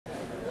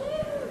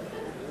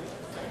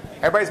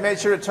Everybody's made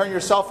sure to turn your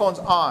cell phones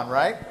on,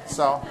 right?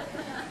 So,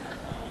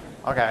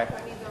 okay.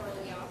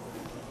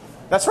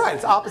 That's right.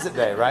 It's opposite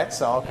day, right?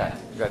 So, okay,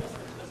 good.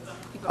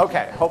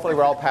 Okay, hopefully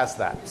we're all past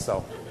that.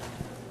 So,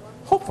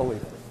 hopefully,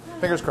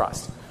 fingers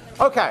crossed.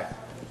 Okay.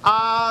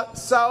 What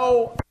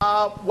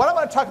I'm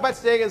going to talk about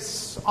today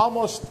is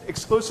almost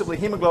exclusively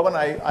hemoglobin.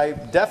 I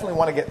definitely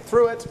want to get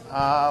through it,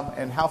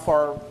 and how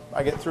far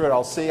I get through it,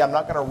 I'll see. I'm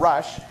not going to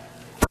rush.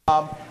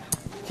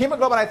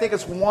 Hemoglobin, I think,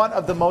 is one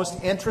of the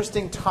most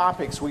interesting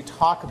topics we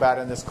talk about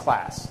in this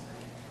class.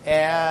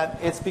 And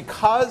it's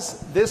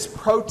because this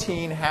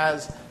protein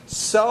has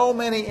so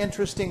many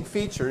interesting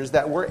features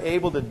that we're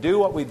able to do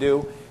what we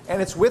do.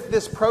 And it's with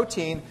this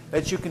protein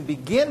that you can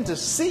begin to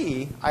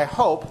see, I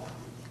hope,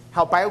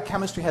 how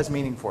biochemistry has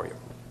meaning for you.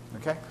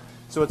 Okay?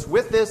 So it's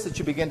with this that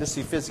you begin to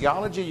see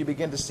physiology, you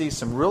begin to see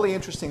some really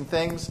interesting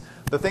things.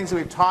 The things that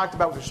we've talked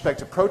about with respect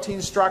to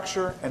protein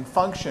structure and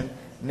function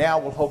now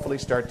will hopefully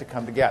start to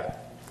come together.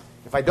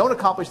 If I don't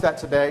accomplish that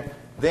today,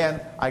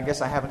 then I guess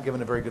I haven't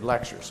given a very good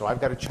lecture. So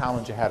I've got a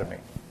challenge ahead of me.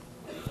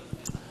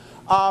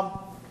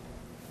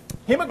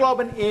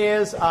 Hemoglobin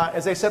is,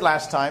 as I said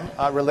last time,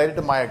 related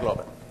to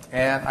myoglobin.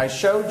 And I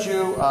showed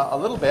you a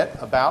little bit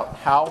about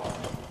how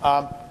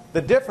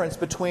the difference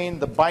between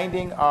the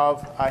binding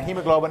of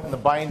hemoglobin and the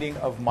binding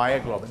of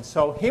myoglobin.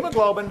 So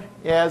hemoglobin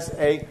is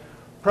a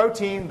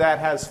protein that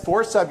has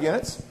 4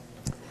 subunits.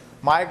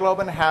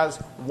 Myoglobin has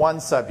 1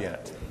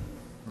 subunit.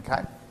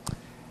 Okay?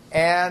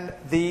 And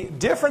the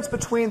difference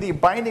between the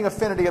binding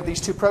affinity of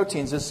these two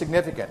proteins is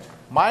significant.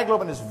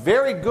 Myoglobin is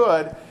very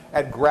good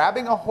at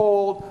grabbing a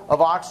hold of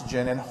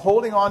oxygen and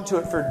holding on to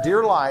it for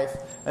dear life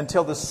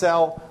until the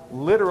cell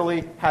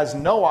literally has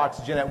no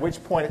oxygen, at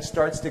which point it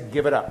starts to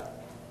give it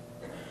up.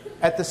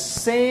 At the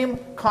same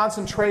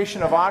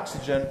concentration of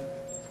oxygen,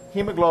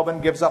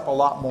 hemoglobin gives up a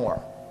lot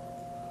more.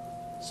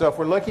 So if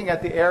we're looking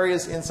at the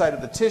areas inside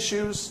of the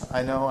tissues,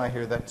 I know I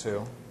hear that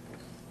too.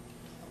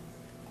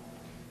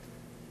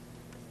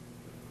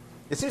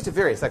 It seems to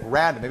vary. It's like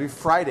random. Maybe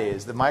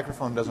Fridays the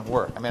microphone doesn't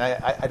work. I mean,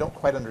 I don't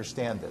quite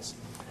understand this.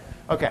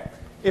 Okay.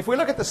 If we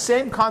look at the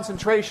same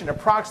concentration,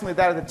 approximately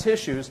that of the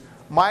tissues,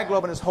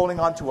 myoglobin is holding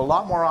on to a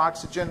lot more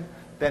oxygen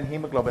than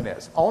hemoglobin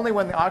is. Only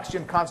when the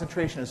oxygen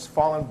concentration has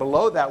fallen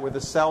below that, where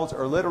the cells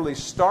are literally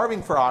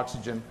starving for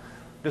oxygen,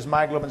 does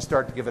myoglobin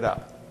start to give it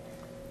up.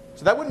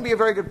 So that wouldn't be a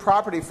very good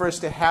property for us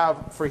to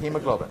have for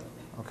hemoglobin.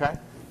 Okay?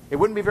 It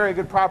wouldn't be a very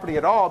good property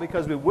at all,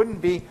 because we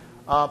wouldn't be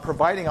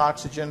providing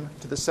oxygen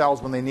to the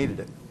cells when they needed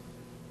it.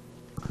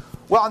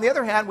 Well, on the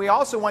other hand, we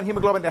also want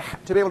hemoglobin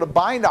to be able to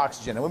bind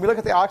oxygen. And when we look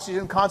at the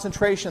oxygen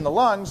concentration in the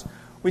lungs,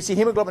 we see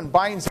hemoglobin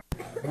binds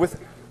with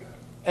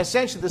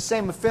essentially the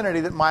same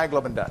affinity that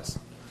myoglobin does.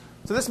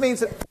 So this means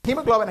that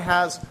hemoglobin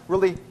has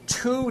really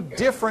 2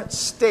 different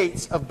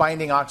states of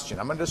binding oxygen.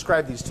 I'm going to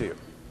describe these to you.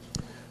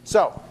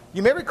 So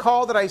you may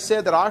recall that I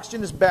said that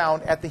oxygen is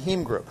bound at the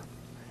heme group.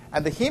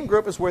 And the heme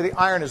group is where the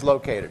iron is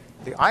located.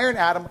 The iron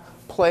atom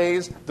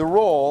plays the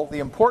role, the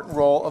important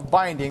role of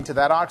binding to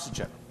that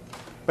oxygen.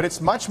 But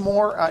it's much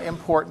more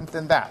important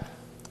than that.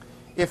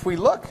 If we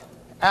look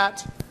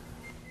at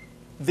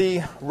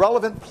the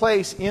relevant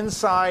place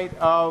inside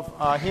of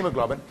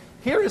hemoglobin,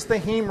 here is the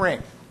heme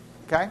ring.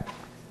 Okay?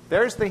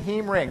 There's the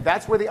heme ring.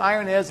 That's where the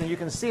iron is, and you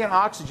can see an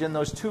oxygen.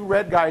 Those 2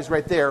 red guys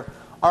right there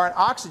are an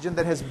oxygen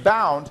that has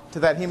bound to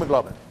that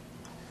hemoglobin.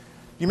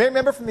 You may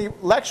remember from the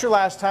lecture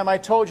last time I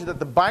told you that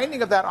the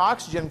binding of that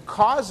oxygen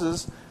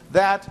causes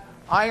that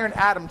iron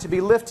atom to be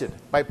lifted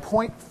by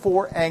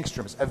 0.4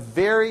 angstroms, a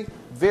very,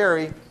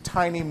 very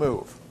tiny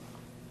move.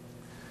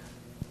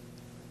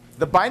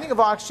 The binding of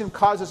oxygen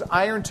causes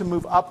iron to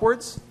move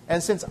upwards,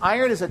 and since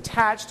iron is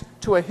attached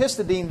to a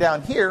histidine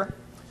down here,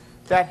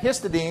 that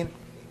histidine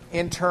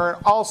in turn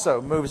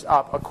also moves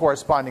up a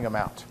corresponding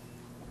amount.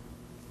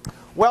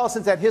 Well,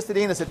 since that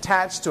histidine is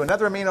attached to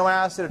another amino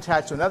acid,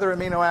 attached to another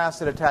amino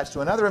acid, attached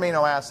to another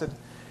amino acid,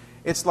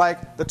 it's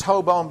like the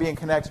toe bone being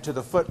connected to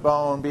the foot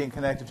bone, being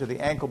connected to the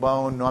ankle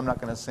bone, no, I'm not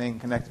going to sing,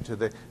 connected to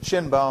the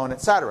shin bone,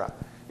 etc.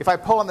 If I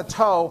pull on the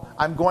toe,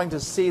 I'm going to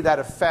see that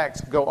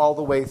effect go all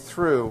the way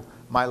through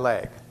my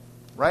leg,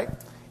 right?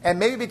 And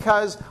maybe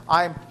because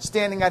I'm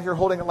standing out here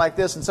holding it like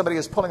this and somebody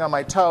is pulling on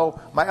my toe,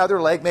 my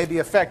other leg may be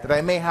affected.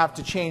 I may have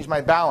to change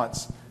my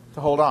balance to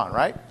hold on,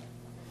 right?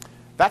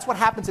 That's what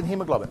happens in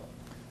hemoglobin.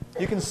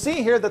 You can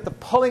see here that the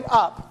pulling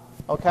up,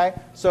 okay,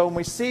 so when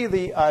we see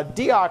the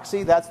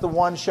deoxy, that's the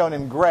one shown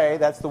in gray,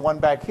 that's the one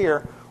back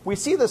here, we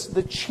see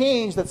the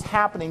change that's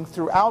happening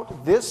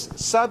throughout this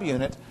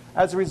subunit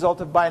as a result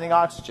of binding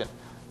oxygen.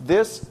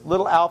 This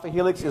little alpha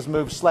helix is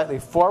moved slightly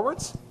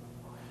forwards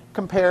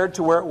compared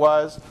to where it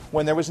was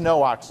when there was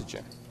no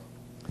oxygen.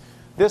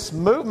 This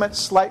movement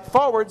slight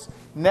forwards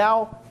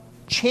now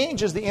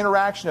changes the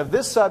interaction of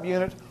this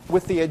subunit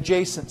with the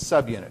adjacent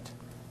subunit.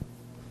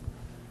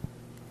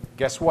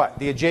 Guess what?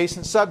 The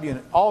adjacent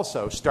subunit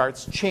also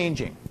starts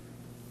changing.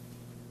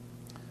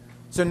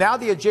 So now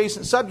the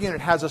adjacent subunit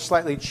has a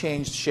slightly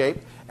changed shape,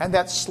 and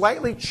that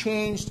slightly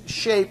changed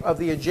shape of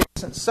the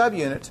adjacent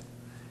subunit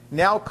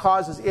now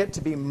causes it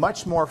to be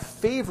much more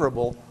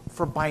favorable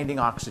for binding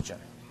oxygen.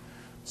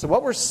 So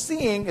what we're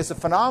seeing is a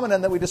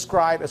phenomenon that we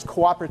describe as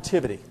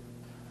cooperativity.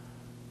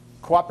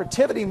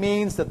 Cooperativity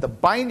means that the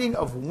binding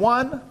of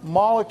one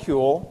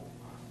molecule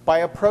by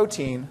a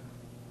protein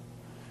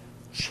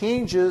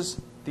changes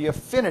the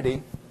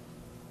affinity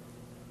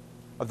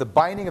of the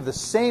binding of the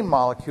same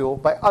molecule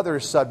by other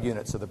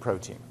subunits of the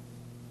protein.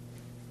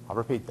 I'll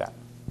repeat that.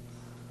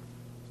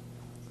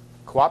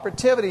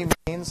 Cooperativity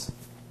means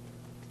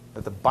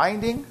that the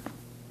binding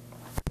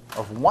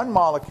of one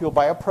molecule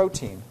by a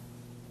protein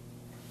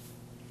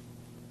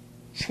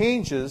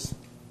changes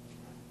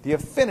the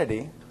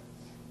affinity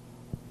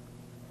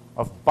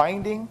of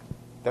binding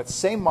that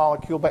same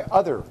molecule by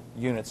other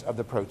units of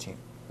the protein.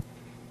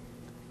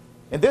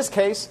 In this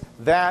case,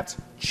 that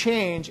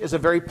change is a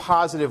very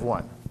positive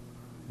one.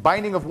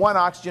 Binding of one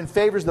oxygen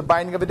favors the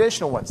binding of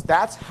additional ones.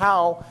 That's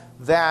how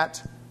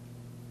that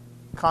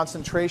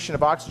concentration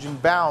of oxygen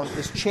bound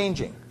is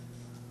changing.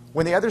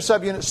 When the other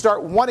subunits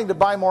start wanting to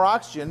bind more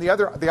oxygen, the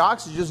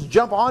oxygens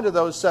jump onto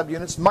those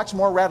subunits much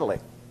more readily.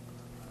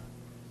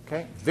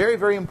 Okay? Very,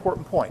 very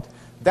important point.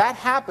 That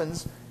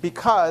happens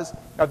because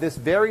of this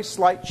very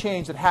slight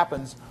change that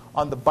happens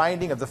on the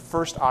binding of the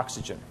first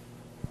oxygen.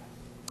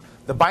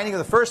 The binding of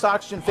the first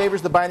oxygen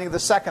favors the binding of the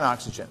second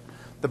oxygen.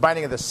 The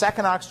binding of the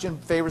second oxygen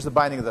favors the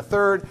binding of the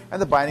third,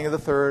 and the binding of the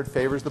third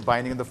favors the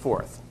binding of the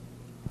fourth.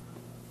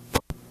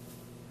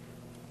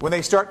 When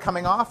they start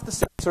coming off, the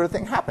same sort of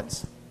thing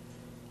happens.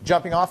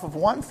 Jumping off of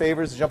one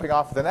favors the jumping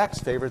off of the next,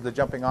 favors the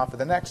jumping off of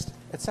the next,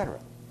 etc.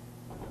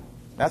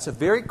 That's a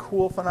very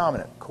cool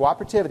phenomenon,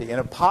 cooperativity. In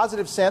a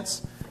positive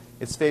sense,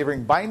 it's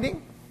favoring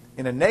binding.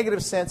 In a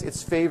negative sense,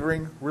 it's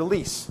favoring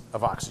release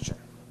of oxygen.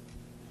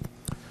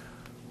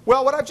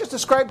 Well, what I've just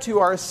described to you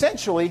are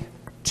essentially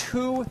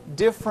two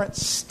different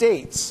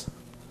states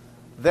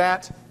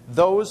that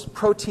those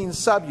protein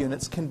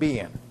subunits can be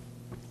in.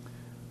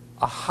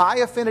 A high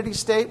affinity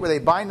state where they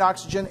bind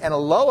oxygen and a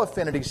low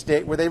affinity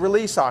state where they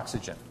release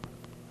oxygen.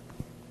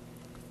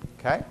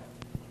 Okay?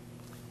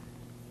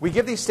 We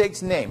give these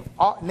states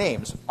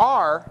names.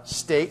 R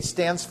state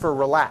stands for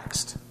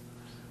relaxed.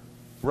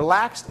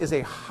 Relaxed is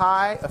a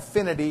high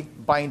affinity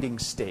binding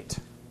state.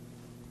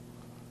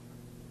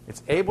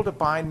 It's able to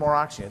bind more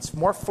oxygen. It's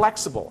more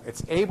flexible.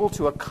 It's able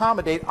to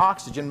accommodate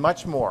oxygen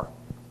much more.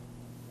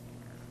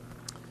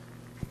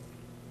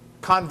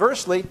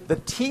 Conversely, the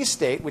T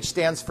state, which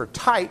stands for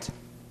tight,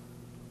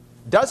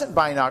 doesn't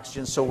bind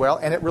oxygen so well,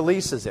 and it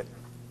releases it.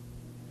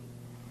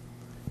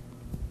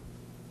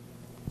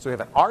 So we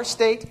have an R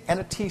state and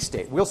a T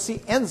state. We'll see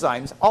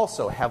enzymes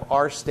also have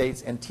R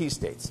states and T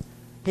states.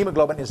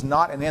 Hemoglobin is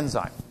not an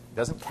enzyme. It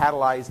doesn't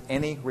catalyze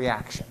any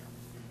reaction.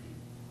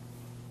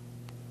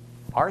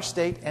 R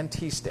state and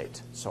T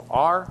state. So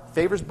R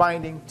favors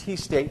binding, T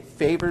state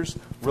favors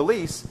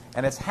release,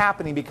 and it's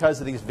happening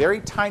because of these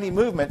very tiny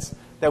movements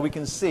that we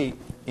can see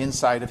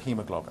inside of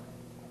hemoglobin.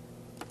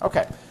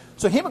 Okay,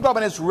 so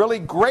hemoglobin is really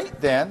great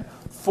then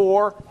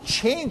for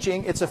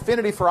changing its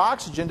affinity for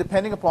oxygen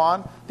depending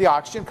upon the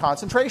oxygen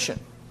concentration.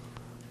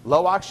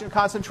 Low oxygen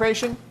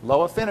concentration,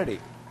 low affinity.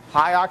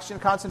 High oxygen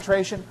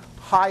concentration,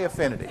 high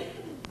affinity.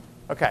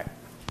 Okay.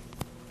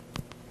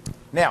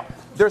 Now,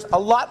 there's a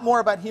lot more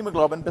about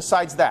hemoglobin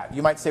besides that.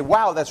 You might say,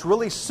 wow, that's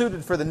really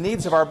suited for the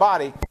needs of our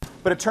body.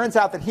 But it turns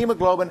out that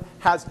hemoglobin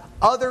has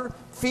other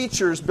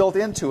features built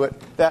into it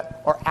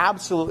that are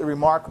absolutely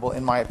remarkable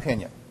in my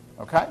opinion.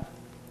 Okay?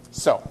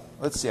 So,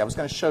 let's see. I was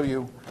going to show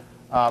you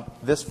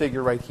this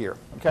figure right here.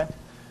 Okay?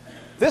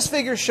 This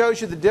figure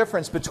shows you the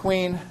difference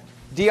between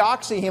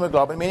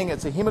deoxyhemoglobin, meaning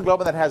it's a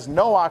hemoglobin that has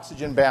no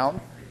oxygen bound,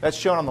 that's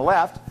shown on the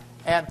left,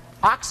 and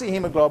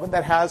oxyhemoglobin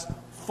that has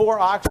 4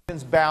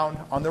 oxygens bound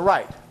on the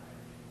right.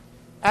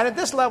 And at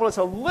this level, it's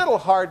a little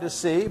hard to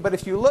see, but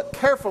if you look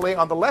carefully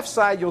on the left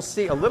side, you'll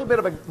see a little bit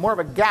of more of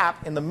a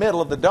gap in the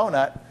middle of the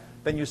donut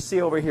than you see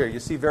over here.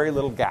 You see very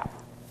little gap.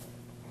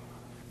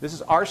 This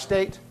is R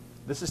state.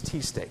 This is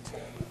T state.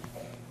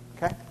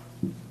 Okay?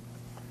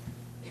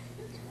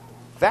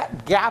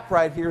 That gap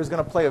right here is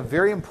going to play a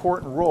very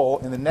important role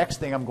in the next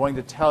thing I'm going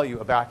to tell you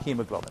about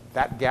hemoglobin.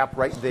 That gap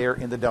right there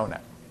in the donut.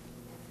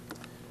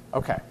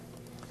 Okay.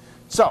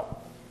 So,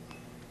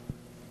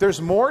 there's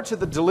more to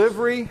the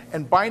delivery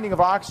and binding of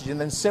oxygen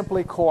than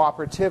simply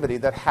cooperativity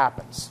that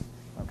happens.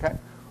 Okay?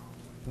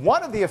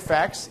 One of the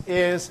effects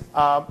is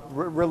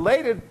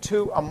related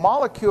to a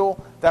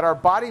molecule that our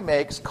body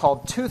makes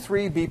called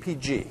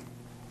 2,3-BPG.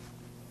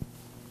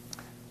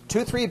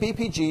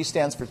 2,3-BPG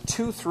stands for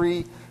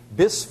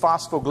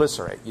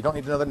 2,3-bisphosphoglycerate. You don't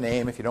need to know the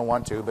name if you don't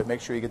want to, but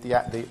make sure you get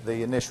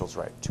the initials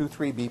right.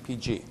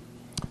 2,3-BPG.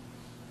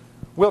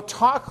 We'll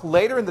talk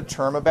later in the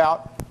term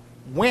about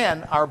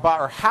when our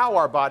or how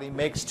our body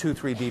makes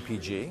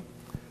 2,3-BPG.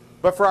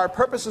 But for our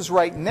purposes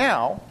right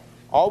now,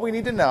 all we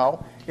need to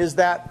know is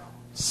that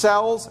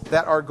cells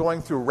that are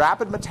going through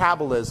rapid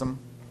metabolism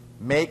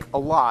make a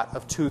lot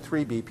of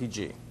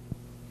 2,3-BPG.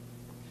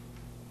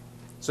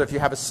 So if you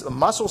have a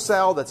muscle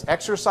cell that's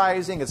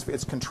exercising,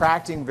 it's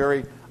contracting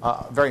very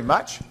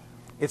much,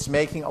 it's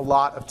making a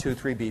lot of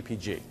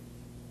 2,3-BPG.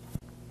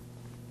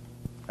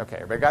 Okay,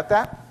 everybody got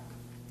that?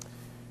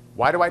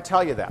 Why do I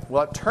tell you that?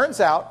 Well, it turns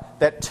out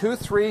that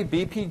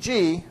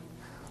 2,3-BPG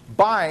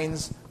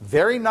binds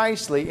very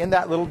nicely in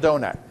that little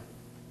donut,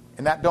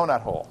 in that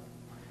donut hole.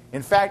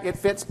 In fact, it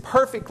fits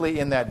perfectly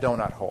in that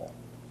donut hole.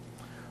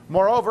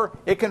 Moreover,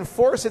 it can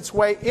force its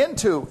way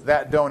into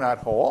that donut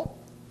hole,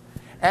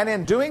 and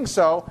in doing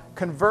so,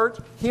 convert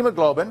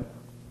hemoglobin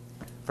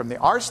from the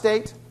R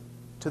state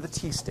to the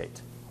T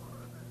state.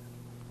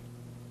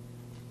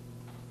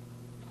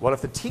 Well,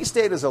 if the T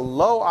state is a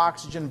low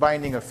oxygen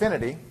binding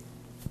affinity,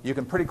 you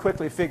can pretty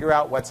quickly figure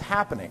out what's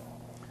happening.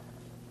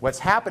 What's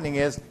happening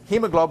is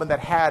hemoglobin that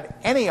had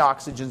any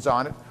oxygens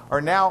on it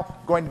is now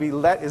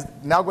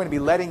going to be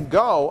letting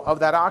go of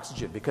that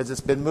oxygen because it's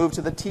been moved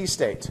to the T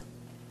state.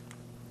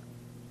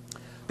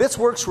 This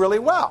works really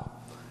well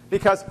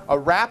because a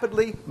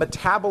rapidly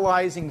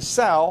metabolizing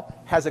cell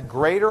has a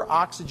greater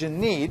oxygen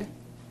need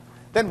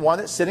than one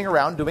that's sitting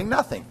around doing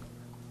nothing.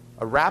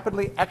 A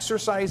rapidly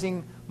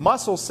exercising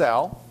muscle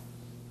cell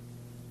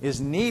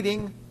is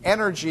needing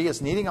energy,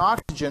 is needing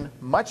oxygen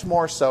much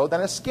more so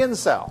than a skin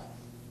cell.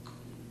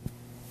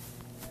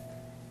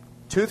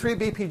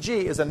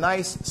 2,3-BPG is a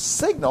nice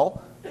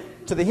signal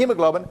to the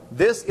hemoglobin,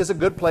 this is a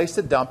good place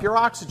to dump your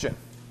oxygen.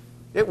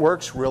 It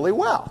works really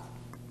well.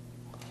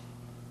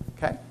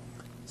 Okay?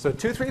 So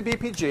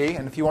 2,3-BPG,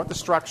 and if you want the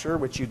structure,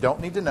 which you don't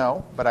need to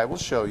know, but I will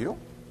show you,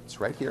 it's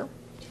right here.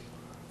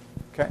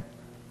 Okay?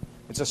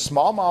 It's a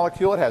small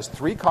molecule, it has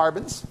 3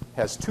 carbons,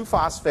 has 2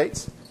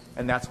 phosphates,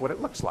 and that's what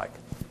it looks like.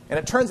 And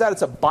it turns out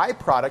it's a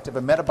byproduct of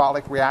a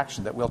metabolic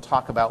reaction that we'll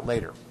talk about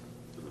later.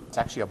 It's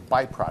actually a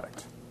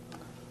byproduct.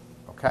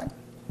 Okay?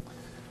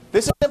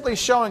 This is simply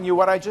showing you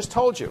what I just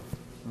told you.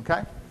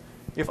 Okay?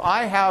 If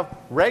I have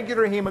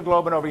regular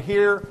hemoglobin over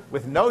here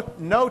with no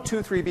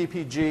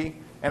 2,3-BPG,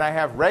 and I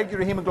have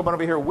regular hemoglobin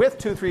over here with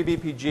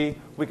 2,3-BPG,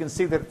 we can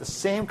see that at the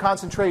same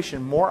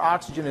concentration, more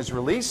oxygen is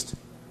released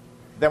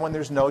than when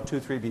there's no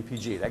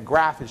 2,3-BPG. That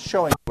graph is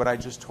showing what I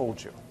just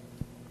told you.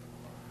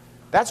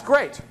 That's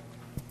great.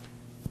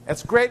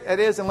 It's great, it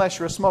is, unless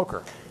you're a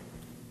smoker.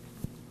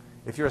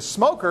 If you're a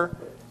smoker,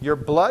 your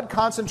blood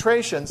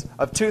concentrations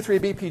of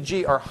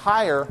 2,3-BPG are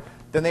higher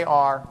than they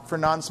are for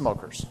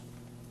non-smokers.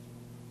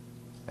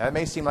 That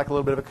may seem like a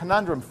little bit of a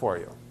conundrum for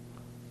you.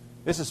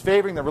 This is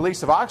favoring the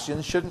release of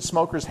oxygen. Shouldn't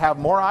smokers have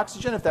more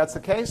oxygen if that's the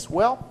case?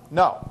 Well,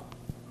 no.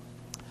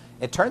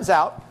 It turns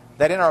out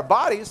that in our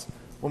bodies,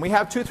 when we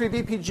have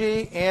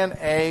 2,3-BPG in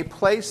a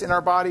place in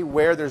our body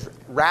where there's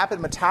rapid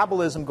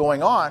metabolism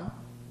going on,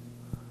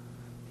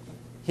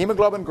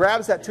 hemoglobin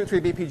grabs that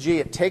 2,3-BPG,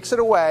 it takes it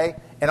away,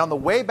 and on the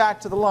way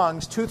back to the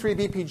lungs,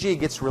 2,3-BPG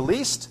gets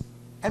released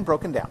and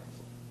broken down.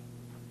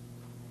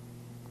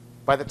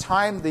 By the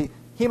time the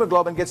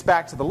hemoglobin gets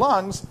back to the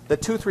lungs, the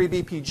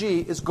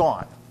 2,3-BPG is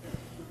gone.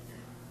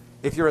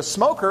 If you're a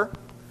smoker,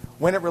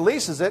 when it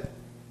releases it,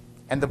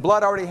 and the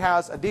blood already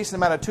has a decent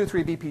amount of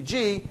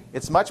 2,3-BPG,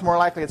 it's much more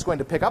likely it's going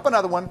to pick up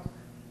another one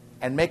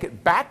and make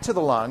it back to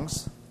the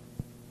lungs,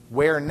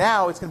 where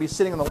now it's going to be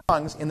sitting in the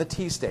lungs in the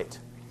T state.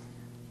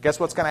 Guess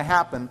what's going to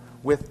happen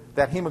with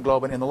that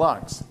hemoglobin in the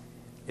lungs?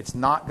 It's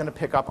not going to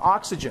pick up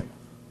oxygen.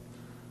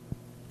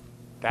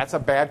 That's a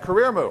bad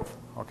career move.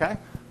 Okay?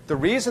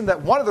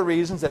 One of the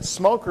reasons that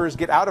smokers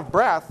get out of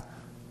breath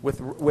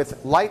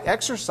with light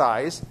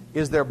exercise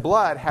is their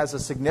blood has a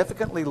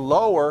significantly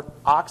lower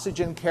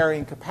oxygen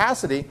carrying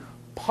capacity,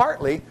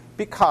 partly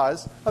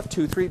because of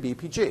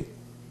 2,3-BPG.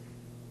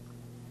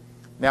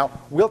 Now,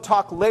 we'll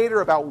talk later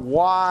about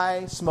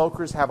why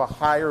smokers have a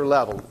higher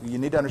level. You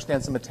need to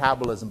understand some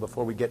metabolism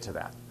before we get to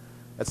that.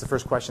 That's the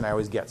first question I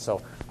always get,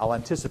 so I'll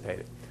anticipate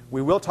it.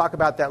 We will talk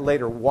about that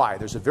later, why.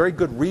 There's a very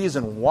good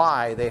reason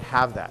why they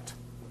have that.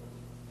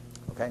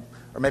 Okay?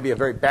 Or maybe a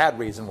very bad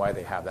reason why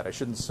they have that. I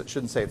shouldn't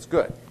say it's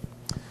good.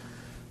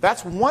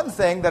 That's one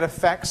thing that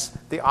affects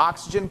the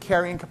oxygen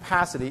carrying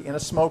capacity in a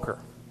smoker.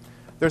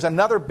 There's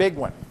another big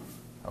one,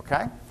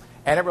 okay?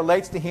 And it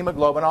relates to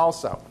hemoglobin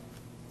also.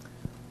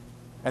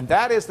 And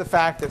that is the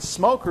fact that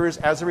smokers,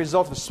 as a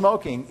result of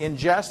smoking,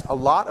 ingest a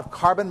lot of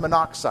carbon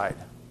monoxide.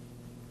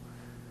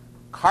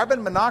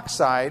 Carbon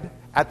monoxide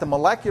at the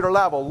molecular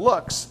level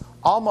looks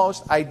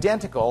almost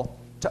identical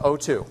to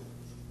O2.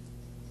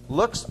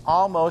 Looks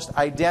almost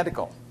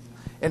identical.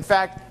 In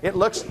fact, it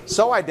looks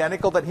so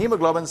identical that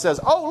hemoglobin says,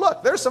 oh,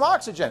 look, there's some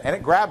oxygen, and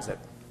it grabs it.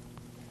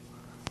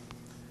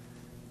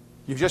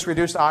 You've just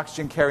reduced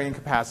oxygen carrying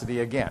capacity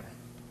again.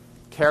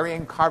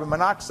 Carrying carbon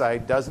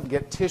monoxide doesn't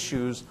get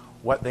tissues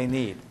what they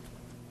need.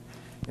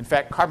 In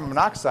fact, carbon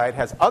monoxide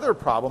has other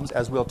problems,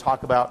 as we'll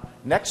talk about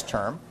next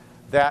term,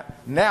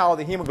 that now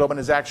the hemoglobin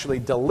is actually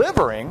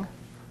delivering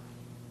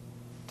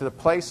to the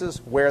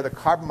places where the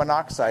carbon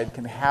monoxide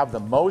can have the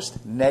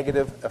most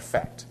negative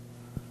effect.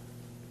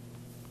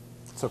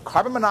 So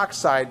carbon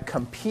monoxide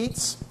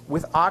competes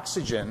with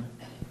oxygen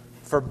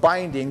for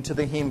binding to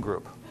the heme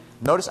group.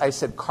 Notice I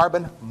said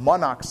carbon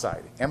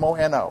monoxide,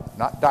 M-O-N-O,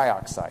 not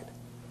dioxide.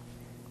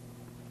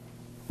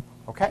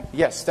 Okay?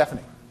 Yes,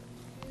 Stephanie.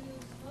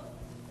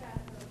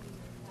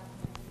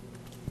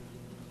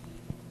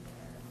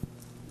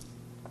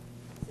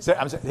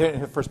 I'm sorry,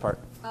 the first part.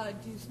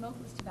 Do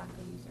smokeless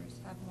tobacco users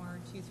have more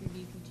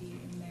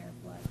 2,3-BPG in their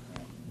blood?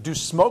 Do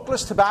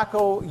smokeless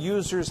tobacco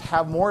users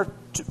have more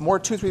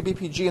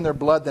 2,3-BPG in their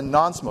blood than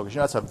non-smokers? You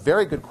know, that's a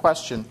very good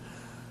question.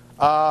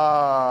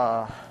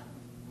 I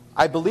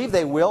believe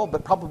they will,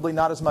 but probably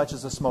not as much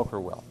as a smoker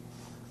will.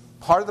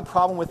 Part of the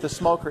problem with the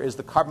smoker is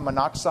the carbon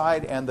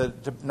monoxide, and the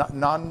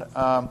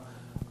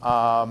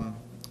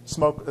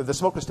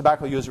smokeless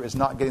tobacco user is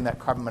not getting that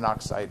carbon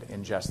monoxide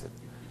ingested.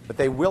 But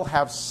they will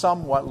have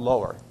somewhat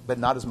lower, but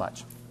not as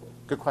much.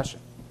 Good question.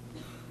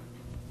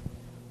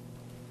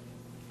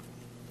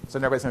 So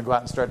everybody's going to go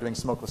out and start doing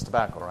smokeless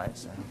tobacco, right?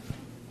 So,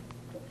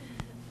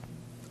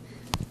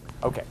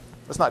 okay,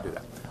 let's not do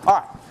that.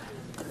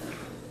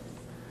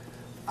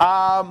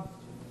 All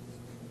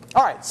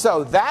right,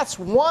 so that's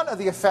one of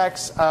the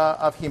effects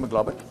of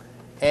hemoglobin.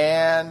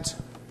 And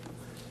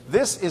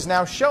this is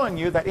now showing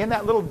you that in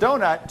that little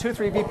donut,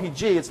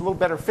 2,3-BPG, it's a little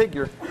better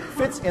figure,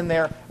 fits in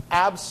there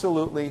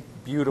absolutely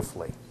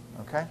beautifully.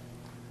 Okay?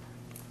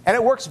 And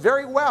it works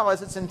very well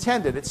as it's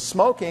intended. It's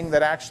smoking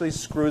that actually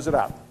screws it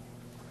up.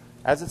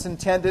 As it's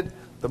intended,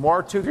 the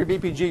more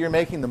 2,3-BPG you're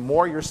making, the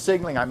more you're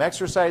signaling, I'm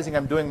exercising,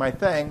 I'm doing my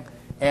thing,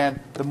 and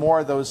the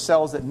more those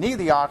cells that need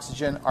the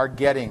oxygen are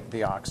getting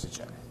the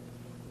oxygen.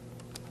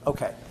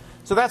 Okay,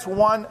 so that's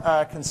one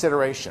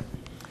consideration.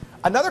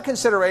 Another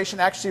consideration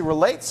actually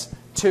relates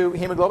to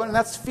hemoglobin, and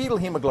that's fetal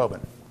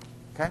hemoglobin.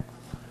 Okay?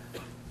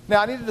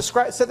 Now, I need to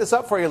set this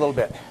up for you a little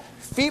bit.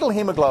 Fetal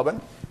hemoglobin,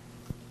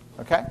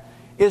 okay,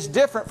 is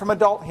different from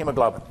adult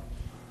hemoglobin.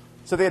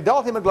 So the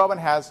adult hemoglobin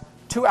has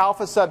 2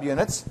 alpha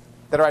subunits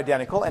that are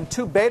identical and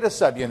 2 beta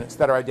subunits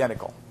that are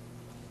identical.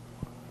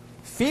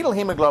 Fetal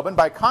hemoglobin,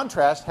 by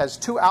contrast, has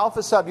 2 alpha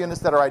subunits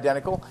that are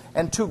identical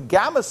and 2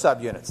 gamma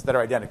subunits that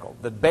are identical.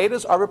 The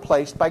betas are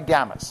replaced by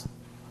gammas.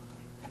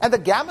 And the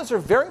gammas are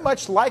very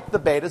much like the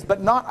betas,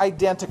 but not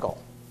identical.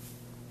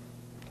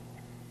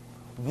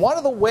 One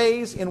of the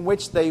ways in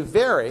which they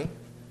vary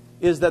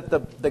is that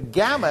the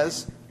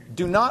gammas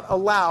do not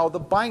allow the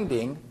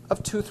binding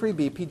of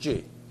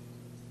 2,3-BPG.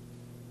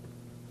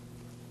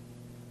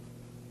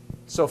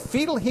 So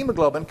fetal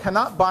hemoglobin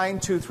cannot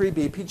bind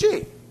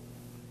 2,3-BPG.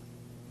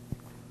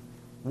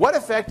 What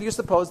effect do you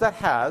suppose that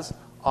has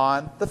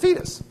on the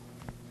fetus?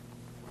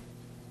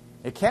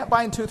 It can't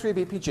bind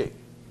 2,3-BPG.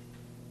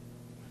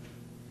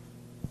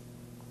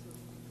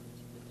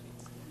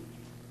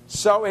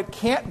 So it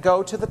can't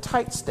go to the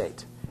tight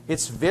state.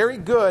 It's very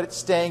good at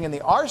staying in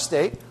the R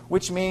state,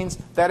 which means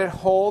that it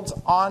holds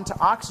on to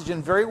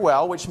oxygen very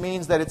well, which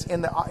means that it's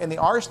in the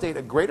R state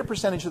a greater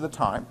percentage of the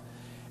time,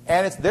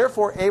 and it's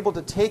therefore able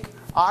to take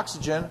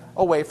oxygen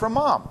away from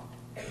mom.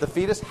 The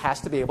fetus has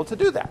to be able to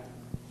do that.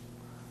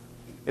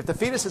 If the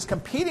fetus is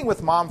competing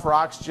with mom for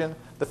oxygen,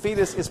 the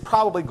fetus is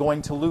probably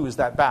going to lose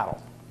that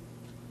battle.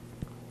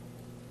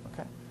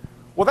 Okay?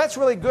 Well, that's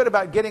really good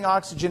about getting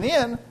oxygen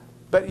in,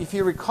 but if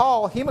you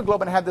recall,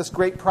 hemoglobin had this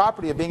great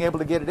property of being able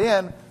to get it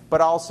in, but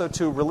also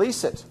to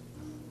release it.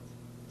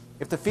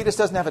 If the fetus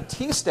doesn't have a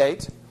T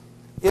state,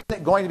 isn't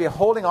it going to be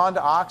holding on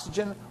to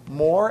oxygen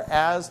more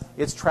as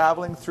it's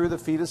traveling through the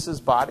fetus's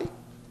body?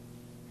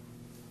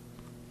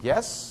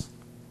 Yes?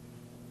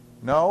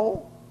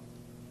 No?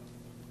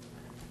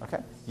 Okay.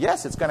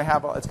 Yes, it's going to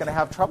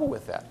have trouble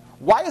with that.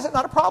 Why is it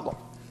not a problem?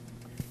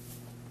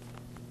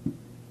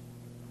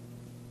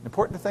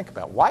 Important to think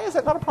about. Why is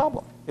it not a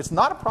problem? It's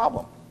not a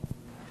problem.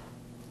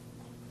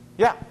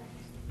 Yeah.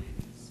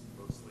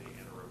 Mostly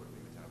anaerobically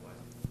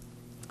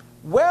metabolizing.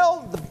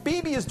 Well, the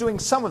baby is doing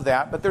some of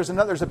that, but there's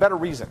a better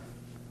reason.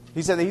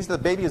 He said the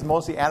baby is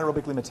mostly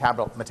anaerobically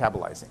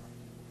metabolizing.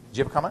 Did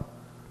you have a comment?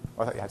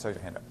 Oh, I saw your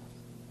hand up.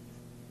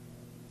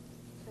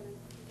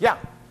 Yeah.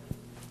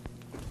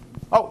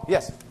 Oh,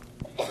 yes.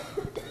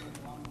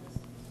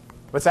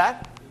 What's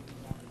that?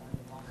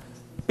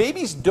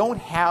 Babies don't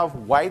have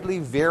widely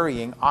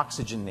varying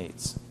oxygen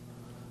needs.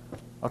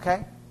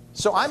 Okay?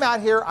 So I'm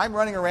out here, I'm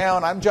running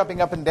around, I'm jumping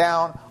up and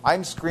down,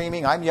 I'm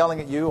screaming, I'm yelling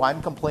at you,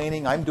 I'm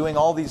complaining, I'm doing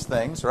all these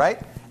things, right?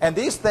 And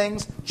these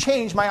things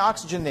change my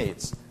oxygen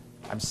needs.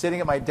 I'm sitting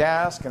at my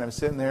desk and I'm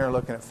sitting there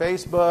looking at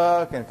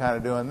Facebook and kind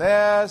of doing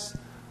this.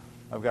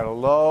 I've got a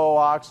low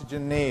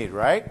oxygen need,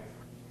 right?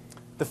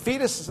 The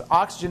fetus's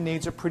oxygen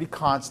needs are pretty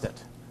constant.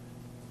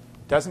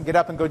 It doesn't get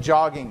up and go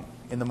jogging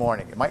in the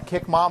morning. It might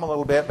kick mom a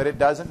little bit, but it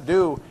doesn't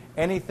do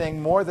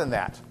anything more than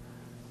that.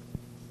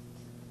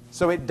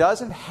 So it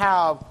doesn't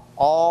have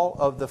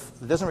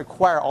it doesn't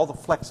require all the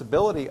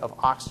flexibility of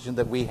oxygen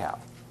that we have.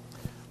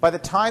 By the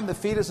time the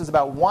fetus is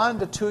about 1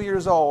 to 2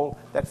 years old,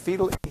 that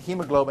fetal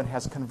hemoglobin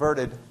has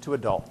converted to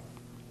adult.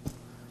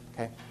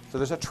 Okay? So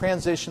there's a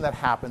transition that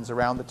happens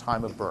around the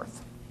time of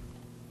birth.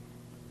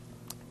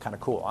 Kind of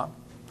cool, huh?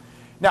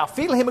 Now,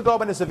 fetal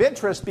hemoglobin is of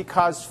interest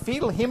because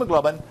fetal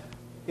hemoglobin,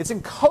 it's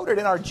encoded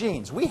in our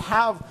genes. We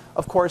have,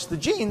 of course, the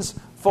genes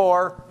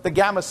for the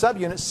gamma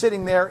subunit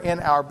sitting there in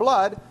our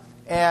blood.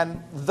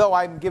 And though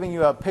I'm giving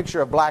you a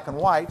picture of black and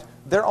white,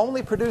 they're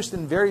only produced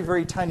in very,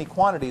 very tiny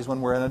quantities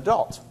when we're an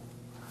adult.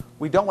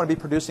 We don't want to be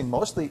producing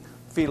mostly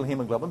fetal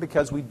hemoglobin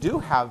because we do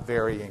have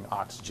varying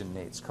oxygen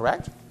needs,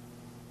 correct?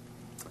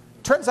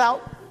 turns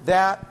out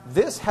that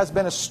this has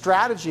been a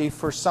strategy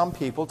for some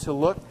people to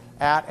look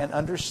at and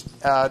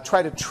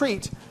try to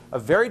treat a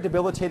very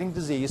debilitating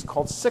disease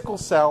called sickle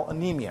cell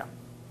anemia.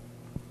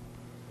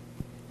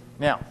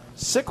 Now,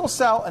 sickle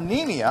cell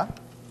anemia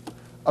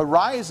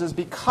arises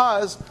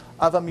because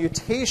of a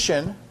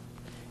mutation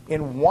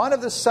in one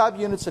of the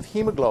subunits of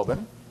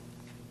hemoglobin,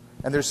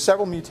 and there's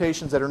several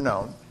mutations that are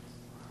known,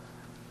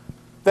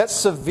 that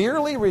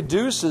severely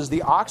reduces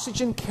the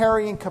oxygen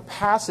carrying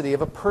capacity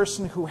of a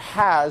person who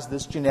has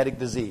this genetic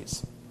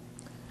disease.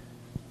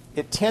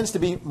 It tends to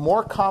be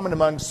more common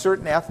among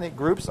certain ethnic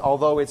groups,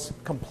 although it's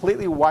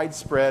completely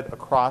widespread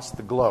across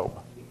the globe.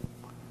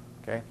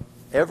 Okay?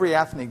 Every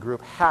ethnic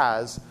group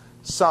has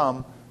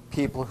some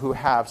people who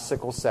have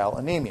sickle cell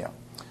anemia.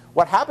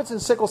 What happens in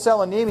sickle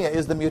cell anemia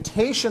is the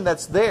mutation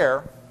that's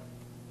there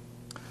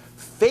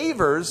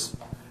favors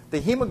the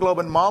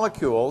hemoglobin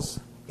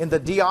molecules in the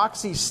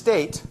deoxy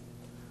state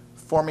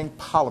forming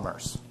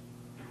polymers.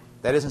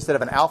 That is, instead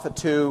of an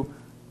alpha-2,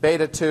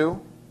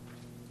 beta-2,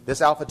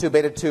 this alpha-2,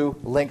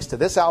 beta-2 links to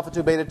this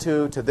alpha-2,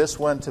 beta-2, to this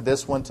one, to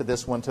this one, to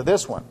this one, to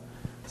this one.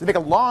 So they make a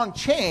long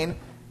chain,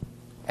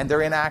 and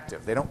they're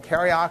inactive. They don't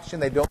carry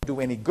oxygen. They don't do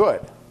any good.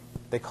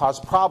 They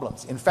cause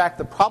problems. In fact,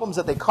 the problems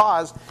that they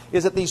cause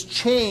is that these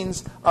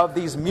chains of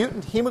these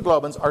mutant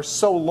hemoglobins are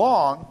so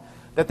long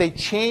that they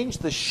change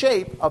the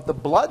shape of the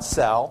blood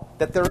cell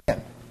that they're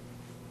in.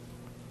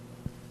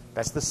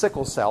 That's the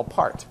sickle cell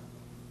part.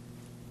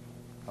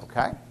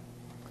 Okay?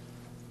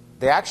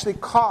 They actually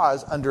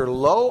cause, under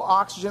low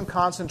oxygen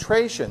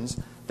concentrations,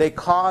 they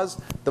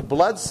cause the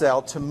blood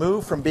cell to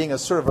move from being a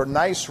sort of a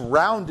nice,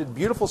 rounded,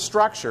 beautiful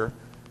structure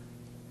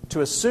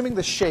to assuming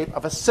the shape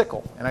of a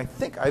sickle. And I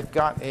think I've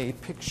got a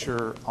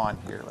picture on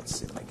here. Let's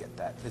see, let me get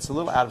that. It's a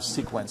little out of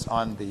sequence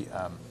on the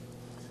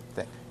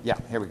thing. Yeah,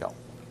 here we go.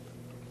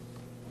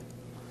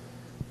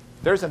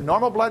 There's a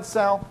normal blood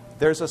cell.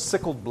 There's a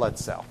sickled blood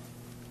cell.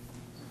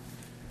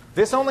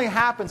 This only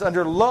happens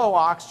under low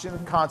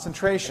oxygen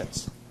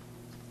concentrations.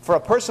 For a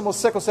person with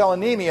sickle cell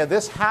anemia,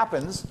 this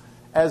happens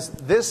as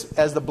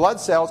the blood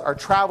cells are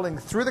traveling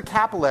through the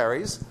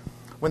capillaries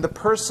when the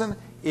person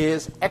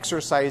is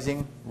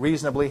exercising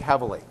reasonably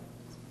heavily.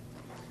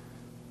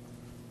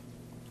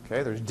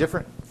 Okay, there's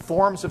different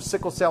forms of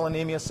sickle cell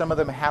anemia. Some of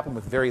them happen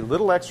with very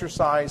little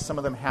exercise. Some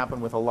of them happen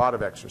with a lot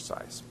of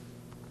exercise.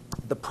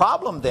 The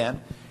problem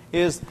then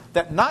is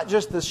that not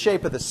just the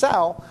shape of the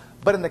cell,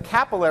 but in the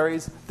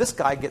capillaries, this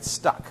guy gets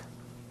stuck.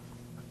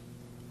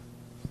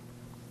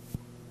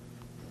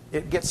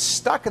 It gets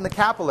stuck in the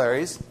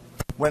capillaries.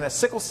 When a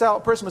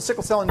person with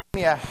sickle cell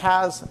anemia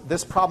has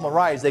this problem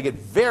arise, they get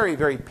very,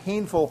 very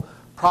painful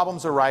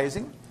problems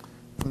arising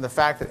from the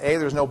fact that A,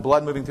 there's no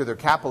blood moving through their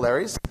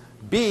capillaries,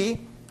 B,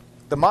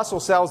 the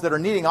muscle cells that are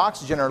needing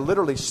oxygen are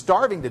literally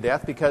starving to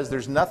death because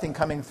there's nothing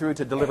coming through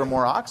to deliver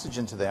more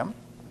oxygen to them,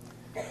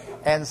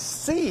 and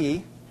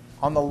C,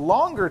 on the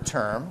longer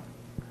term,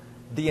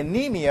 the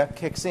anemia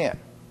kicks in.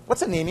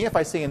 What's anemia if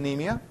I say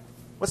anemia?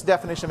 What's the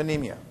definition of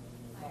anemia?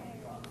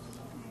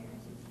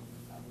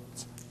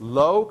 It's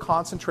low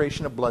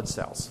concentration of blood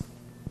cells.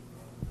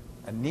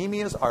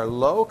 Anemias are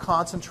low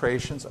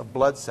concentrations of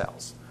blood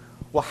cells.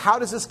 Well, how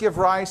does this give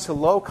rise to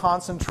low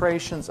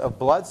concentrations of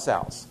blood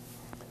cells?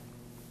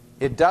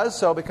 It does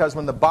so because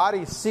when the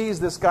body sees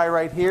this guy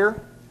right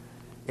here,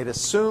 it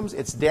assumes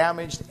it's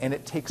damaged and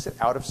it takes it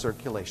out of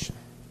circulation.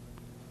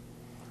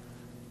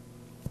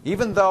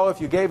 Even though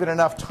if you gave it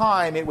enough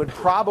time, it would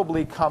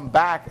probably come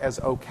back as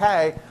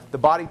okay, the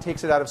body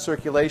takes it out of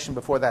circulation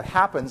before that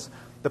happens.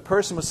 The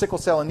person with sickle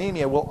cell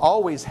anemia will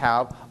always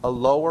have a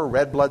lower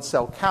red blood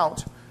cell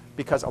count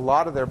because a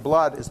lot of their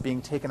blood is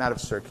being taken out of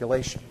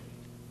circulation.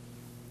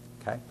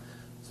 Okay?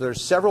 So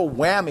there's several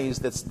whammies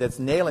that's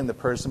nailing the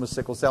person with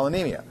sickle cell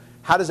anemia.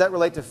 How does that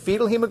relate to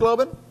fetal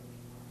hemoglobin?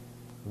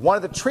 One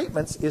of the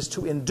treatments is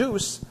to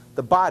induce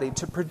the body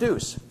to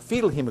produce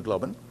fetal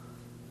hemoglobin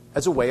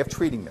as a way of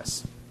treating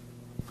this.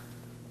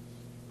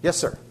 Yes,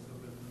 sir?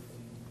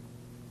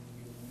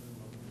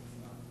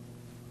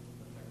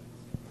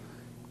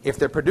 If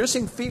they're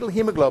producing fetal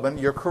hemoglobin,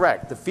 you're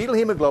correct. The fetal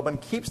hemoglobin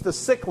keeps the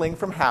sickling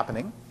from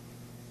happening.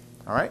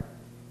 All right?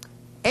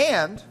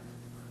 And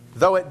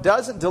though it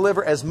doesn't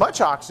deliver as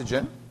much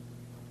oxygen,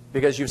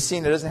 because you've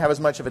seen it doesn't have as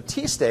much of a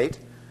T state,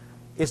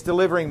 it's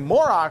delivering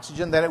more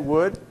oxygen than it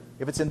would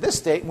if it's in this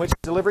state in which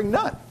it's delivering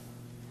none.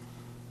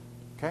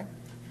 Okay?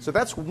 So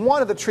that's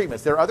one of the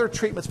treatments. There are other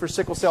treatments for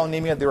sickle cell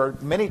anemia. There are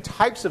many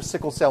types of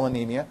sickle cell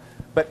anemia,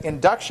 but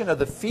induction of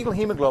the fetal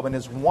hemoglobin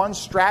is one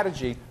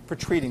strategy for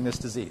treating this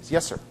disease.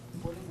 Yes, sir?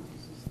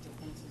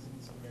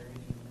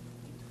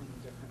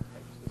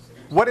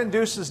 What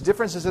induces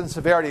differences in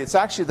severity? It's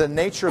actually the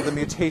nature of the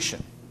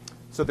mutation.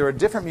 So there are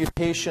different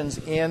mutations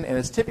in, and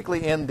it's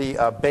typically in the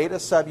beta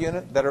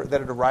subunit that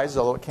it arises,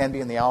 although it can be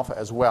in the alpha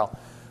as well.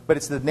 But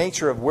it's the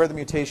nature of where the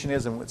mutation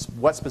is and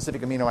what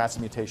specific amino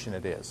acid mutation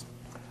it is.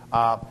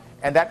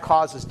 And that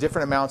causes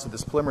different amounts of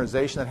this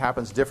polymerization that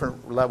happens,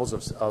 different levels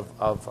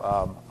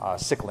of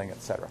sickling,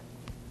 etc.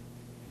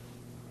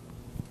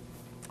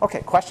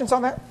 Okay, questions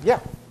on that? Yeah.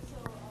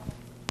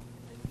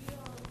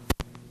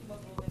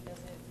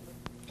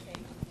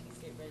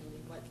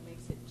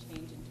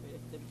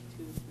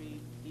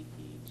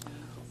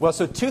 Well,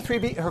 so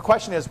her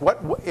question is,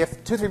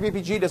 if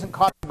 2,3-BPG doesn't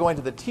cause it to go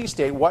into the T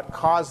state, what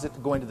caused it to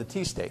go into the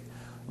T state?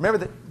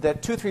 Remember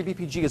that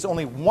 2,3-BPG is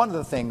only one of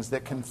the things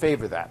that can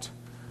favor that.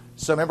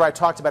 So remember I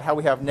talked about how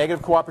we have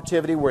negative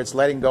cooperativity where it's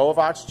letting go of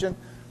oxygen?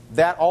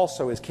 That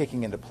also is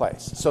kicking into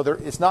place. So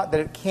it's not that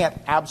it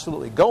can't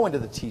absolutely go into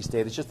the T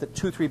state, it's just that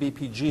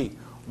 2,3-BPG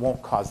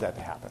won't cause that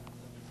to happen.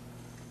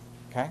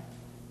 Okay?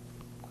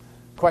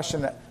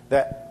 Question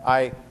that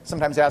I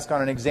sometimes ask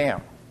on an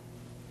exam.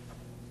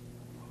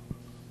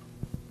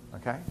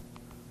 Okay?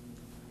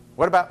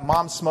 What about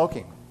mom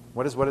smoking?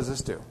 What does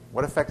this do?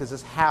 What effect does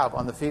this have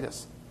on the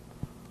fetus?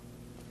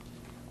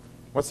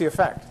 What's the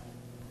effect?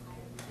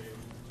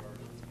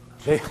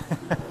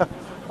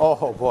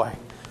 Oh, boy.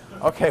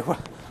 Okay, well,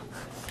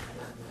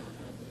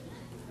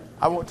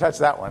 I won't touch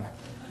that one.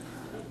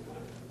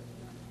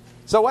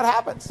 So what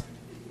happens?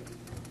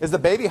 Is the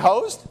baby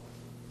hosed?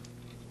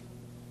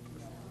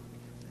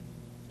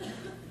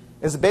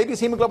 Is the baby's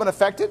hemoglobin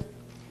affected?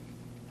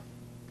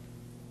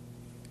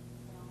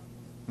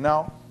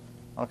 No?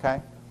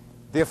 Okay.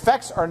 The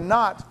effects are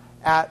not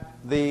at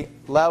the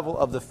level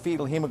of the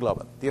fetal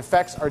hemoglobin. The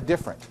effects are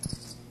different.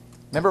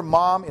 Remember,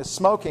 mom is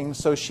smoking,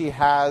 so she's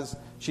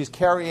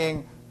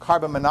carrying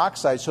carbon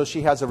monoxide, so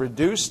she has a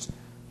reduced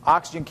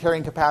oxygen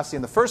carrying capacity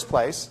in the first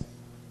place,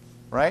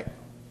 right?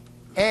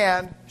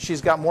 And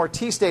she's got more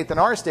T state than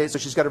R state, so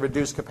she's got a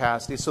reduced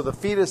capacity. So the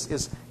fetus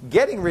is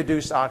getting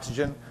reduced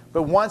oxygen,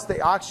 but once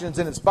the oxygen's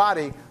in its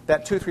body,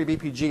 that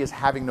 2,3-BPG is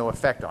having no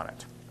effect on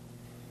it.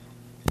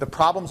 The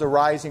problems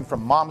arising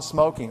from mom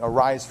smoking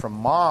arise from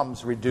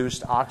mom's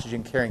reduced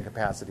oxygen carrying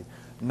capacity,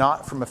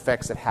 not from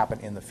effects that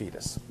happen in the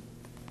fetus.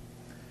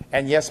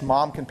 And yes,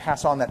 mom can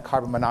pass on that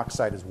carbon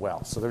monoxide as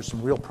well. So there's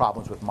some real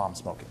problems with mom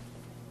smoking.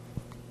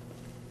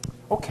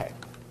 Okay.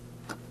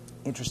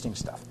 Interesting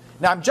stuff.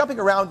 Now, I'm jumping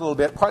around a little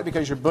bit, partly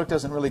because your book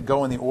doesn't really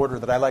go in the order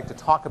that I like to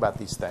talk about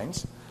these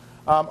things.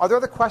 Are there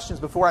other questions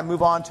before I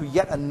move on to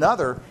yet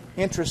another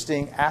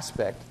interesting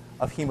aspect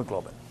of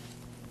hemoglobin?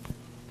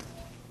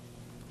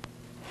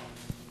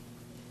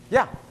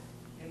 Yeah?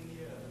 Can the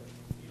fetal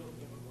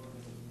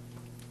hemoglobin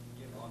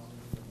give oxygen to the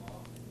mom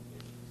in the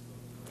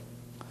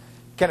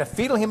patient? Can a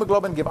fetal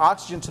hemoglobin give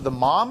oxygen to the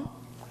mom?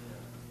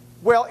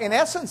 Well, in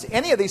essence,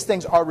 any of these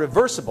things are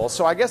reversible,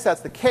 so I guess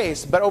that's the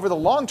case, but over the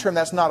long term,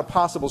 that's not a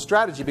possible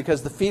strategy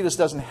because the fetus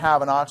doesn't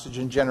have an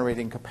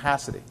oxygen-generating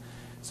capacity.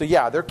 So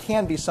yeah, there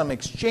can be some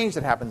exchange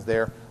that happens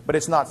there, but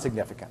it's not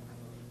significant.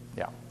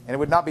 Yeah, and it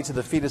would not be to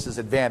the fetus's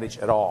advantage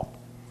at all.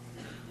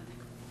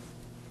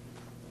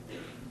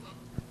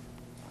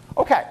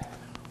 Okay,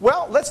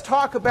 well, let's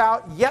talk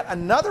about yet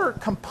another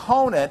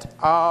component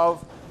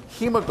of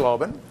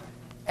hemoglobin.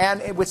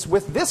 And it's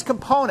with this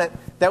component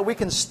that we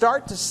can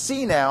start to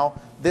see now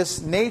this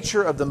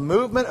nature of the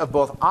movement of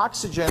both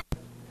oxygen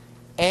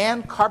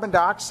and carbon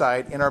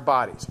dioxide in our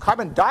bodies.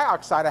 Carbon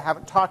dioxide I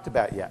haven't talked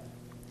about yet.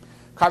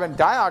 Carbon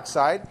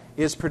dioxide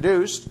is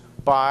produced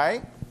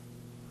by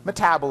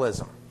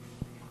metabolism.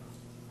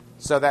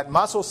 So that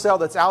muscle cell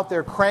that's out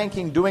there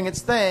cranking, doing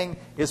its thing,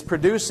 is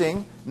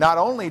producing not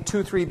only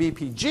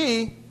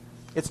 2,3-BPG,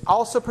 it's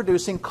also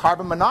producing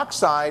carbon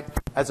monoxide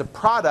as a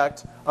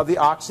product of the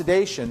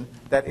oxidation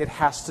that it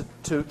has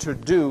to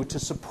do to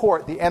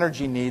support the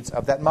energy needs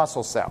of that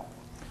muscle cell.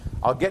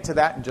 I'll get to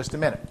that in just a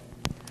minute.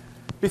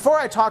 Before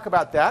I talk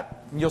about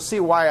that, and you'll see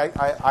why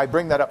I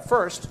bring that up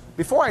first,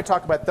 before I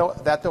talk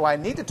about that, though, I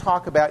need to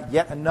talk about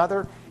yet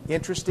another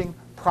interesting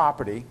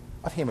property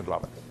of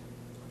hemoglobin.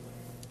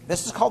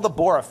 This is called the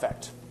Bohr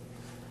effect.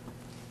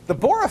 The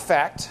Bohr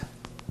effect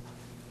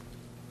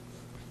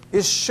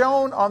is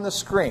shown on the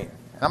screen.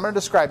 And I'm going to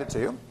describe it to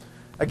you.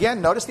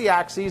 Again, notice the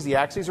axes. The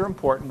axes are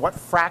important. What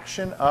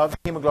fraction of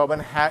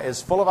hemoglobin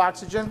is full of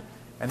oxygen?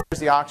 And here's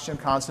the oxygen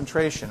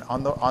concentration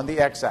on the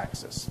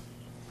x-axis.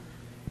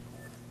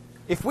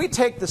 If we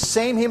take the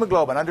same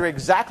hemoglobin under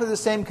exactly the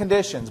same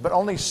conditions, but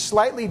only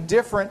slightly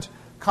different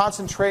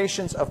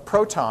concentrations of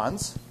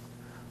protons,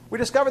 we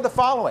discover the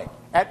following.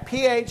 At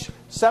pH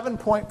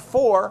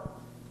 7.4,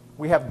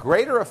 we have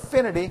greater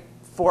affinity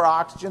for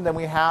oxygen than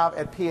we have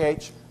at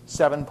pH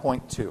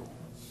 7.2.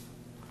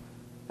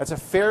 That's a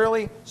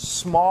fairly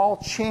small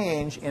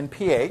change in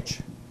pH,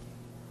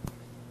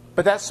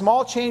 but that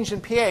small change in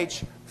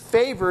pH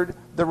favored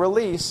the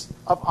release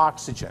of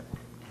oxygen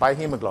by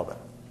hemoglobin.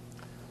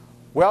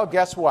 Well,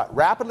 guess what?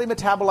 Rapidly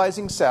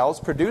metabolizing cells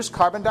produce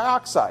carbon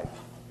dioxide.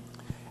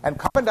 And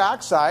carbon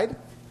dioxide,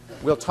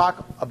 we'll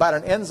talk about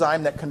an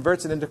enzyme that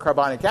converts it into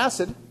carbonic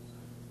acid,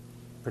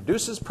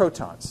 produces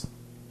protons.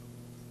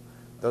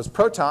 Those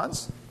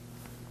protons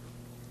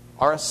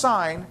are a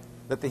sign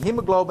that the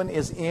hemoglobin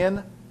is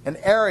in an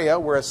area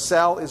where a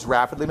cell is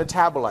rapidly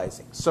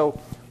metabolizing. So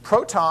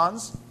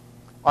protons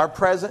are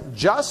present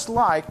just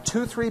like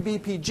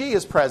 2,3-BPG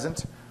is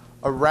present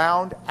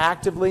around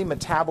actively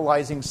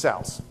metabolizing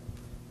cells.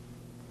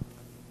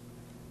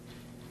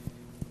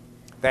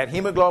 That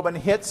hemoglobin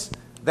hits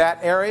that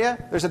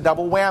area, there's a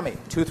double whammy.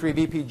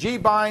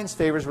 2,3-BPG binds,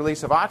 favors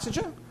release of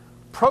oxygen.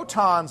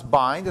 Protons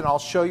bind, and I'll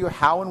show you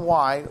how and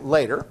why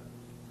later,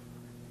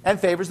 and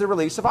favors the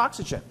release of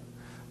oxygen.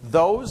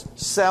 those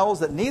cells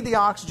that need the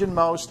oxygen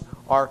most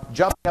are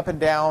jumping up and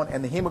down,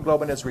 and the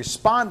hemoglobin is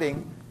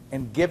responding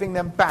and giving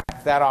them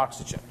back that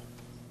oxygen.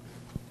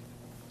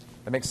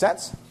 That makes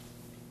sense?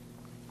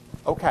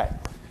 Okay.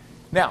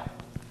 Now,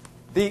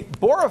 the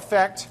Bohr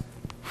effect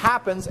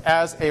happens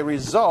as a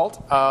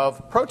result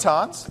of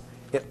protons.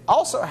 It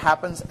also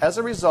happens as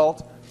a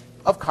result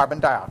of carbon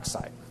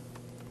dioxide.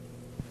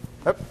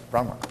 Oh,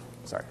 wrong one.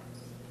 Sorry.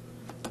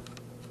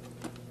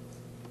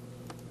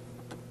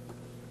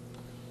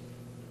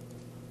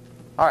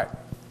 All right.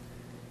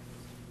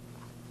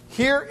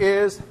 Here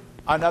is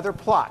another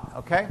plot,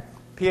 okay?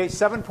 pH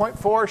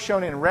 7.4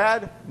 shown in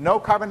red, no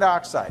carbon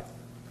dioxide.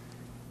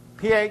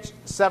 pH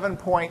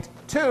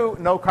 7.2,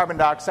 no carbon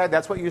dioxide.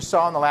 That's what you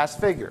saw in the last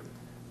figure.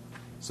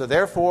 So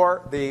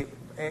therefore, the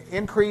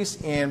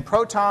increase in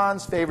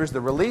protons favors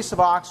the release of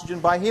oxygen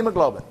by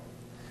hemoglobin.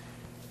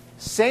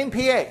 Same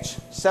pH,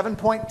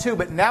 7.2,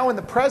 but now in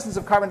the presence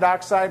of carbon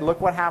dioxide,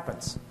 look what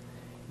happens.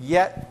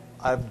 Yet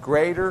a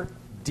greater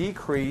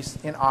decrease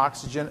in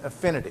oxygen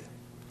affinity.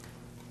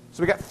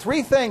 So we got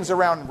three things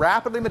around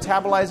rapidly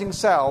metabolizing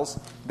cells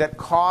that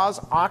cause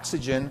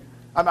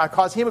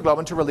cause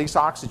hemoglobin to release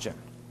oxygen.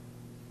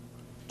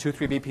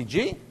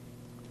 2,3-BPG,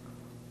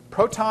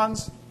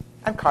 protons,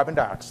 and carbon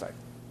dioxide.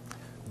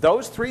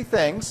 Those three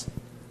things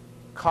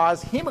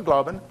cause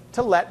hemoglobin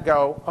to let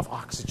go of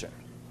oxygen.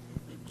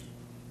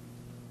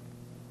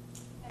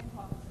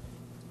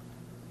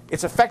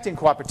 It's affecting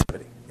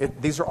cooperativity.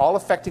 These are all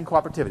affecting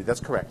cooperativity. That's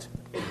correct.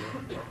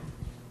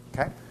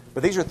 Okay?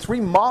 But these are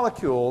three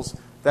molecules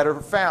that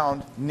are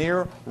found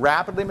near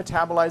rapidly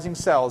metabolizing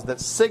cells that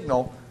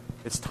signal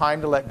it's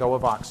time to let go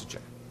of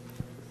oxygen.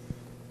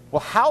 Well,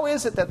 how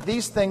is it that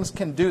these things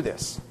can do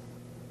this?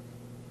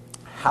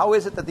 How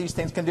is it that these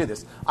things can do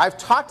this? I've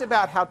talked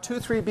about how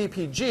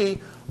 2,3-BPG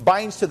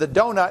binds to the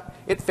donut.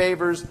 It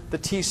favors the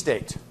T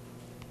state.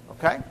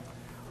 Okay?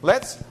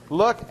 Let's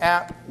look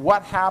at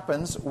what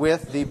happens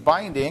with the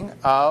binding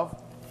of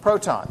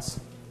protons.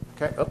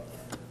 Okay? Oh.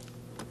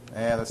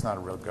 And that's not a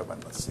real good one.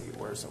 Let's see.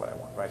 Where's what I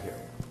want? Right here.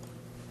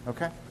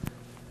 Okay?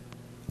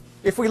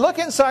 If we look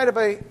inside of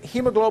a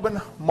hemoglobin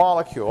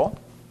molecule,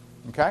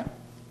 okay,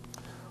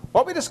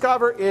 what we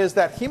discover is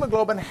that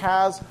hemoglobin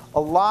has a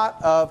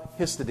lot of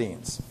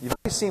histidines. You've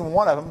already seen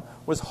one of them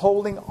was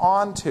holding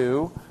on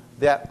to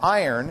that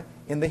iron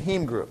in the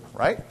heme group,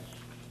 right?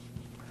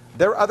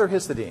 There are other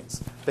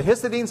histidines. The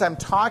histidines I'm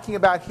talking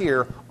about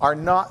here are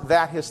not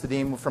that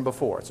histidine from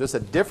before. So it's a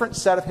different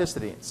set of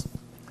histidines.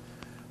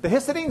 The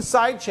histidine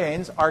side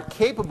chains are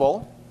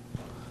capable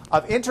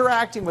of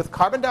interacting with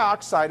carbon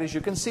dioxide, as you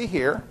can see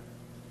here.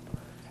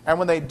 And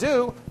when they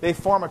do, they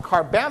form a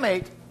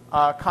carbamate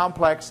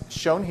complex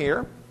shown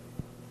here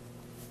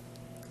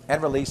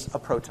and release a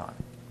proton.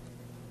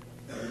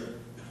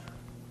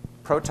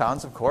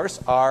 Protons, of course,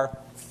 are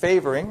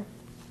favoring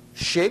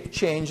shape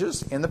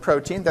changes in the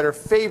protein that are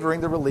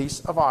favoring the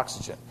release of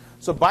oxygen.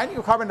 So binding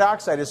of carbon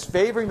dioxide is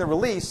favoring the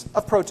release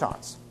of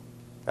protons.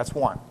 That's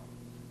one.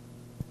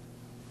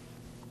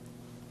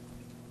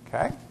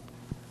 Okay?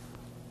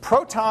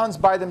 Protons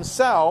by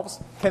themselves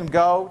can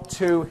go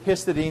to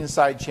histidine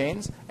side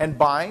chains and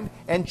bind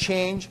and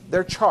change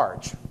their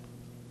charge.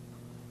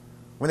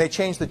 When they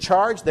change the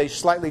charge, they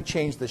slightly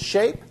change the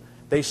shape.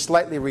 They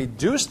slightly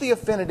reduce the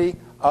affinity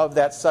of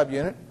that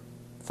subunit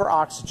for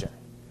oxygen.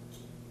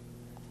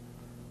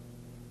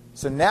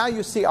 So now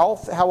you see how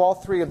all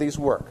three of these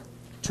work.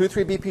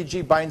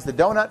 2,3-BPG binds the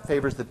donut,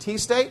 favors the T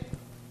state.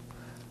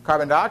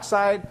 Carbon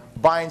dioxide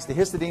binds the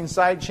histidine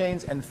side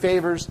chains and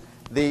favors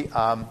the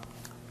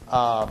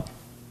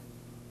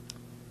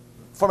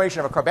formation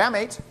of a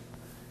carbamate.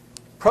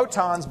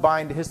 Protons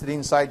bind to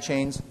histidine side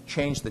chains,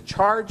 change the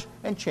charge,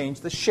 and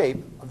change the shape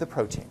of the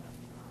protein.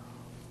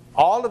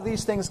 All of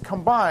these things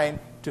combine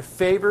to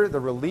favor the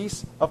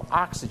release of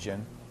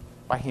oxygen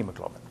by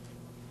hemoglobin.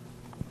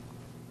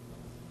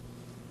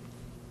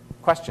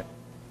 Question?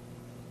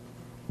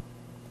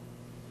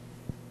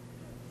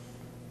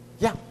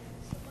 Yeah? So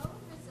what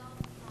would result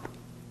from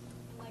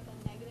like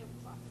a negative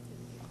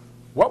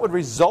cooperativity? What would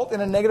result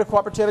in a negative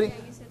cooperativity?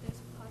 Yeah, you said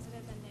there's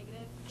positive and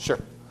negative. Sure.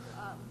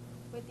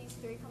 With these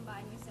three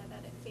combined, you said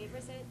that it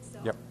favors it. So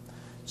Yep.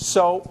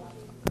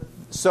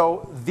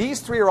 So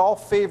these three are all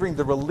favoring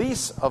the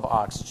release of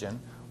oxygen,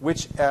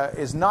 which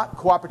is not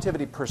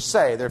cooperativity per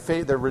se.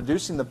 They're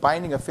reducing the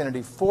binding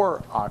affinity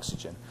for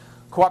oxygen.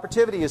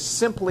 Cooperativity is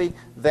simply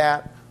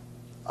that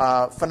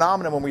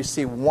phenomenon when we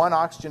see one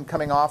oxygen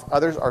coming off,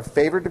 others are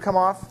favored to come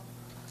off.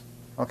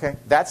 Okay,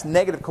 that's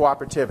negative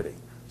cooperativity.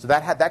 So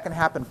that can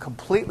happen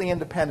completely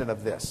independent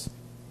of this.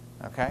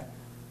 Okay,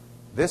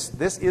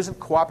 this isn't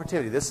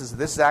cooperativity. This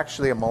is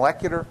actually a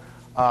molecular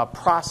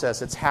process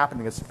that's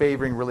happening. It's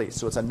favoring release.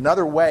 So it's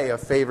another way of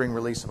favoring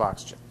release of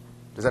oxygen.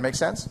 Does that make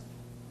sense?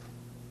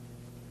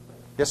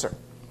 Yes, sir.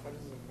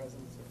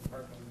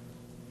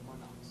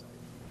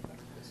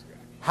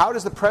 How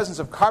does the presence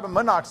of carbon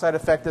monoxide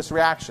affect this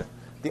reaction?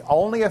 The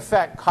only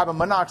effect carbon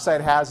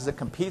monoxide has is it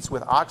competes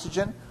with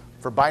oxygen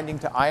for binding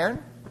to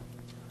iron.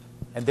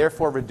 and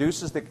therefore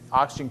reduces the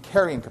oxygen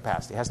carrying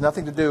capacity. It has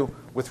nothing to do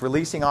with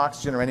releasing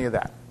oxygen or any of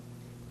that.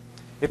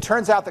 It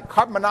turns out that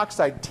carbon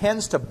monoxide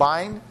tends to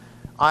bind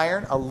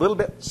iron a little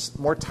bit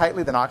more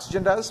tightly than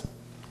oxygen does.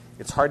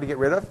 It's hard to get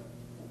rid of.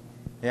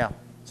 Yeah,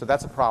 so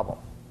that's a problem.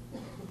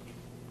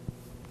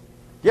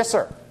 Yes,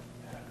 sir?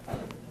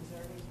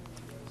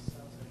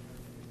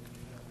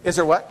 Is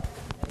there what?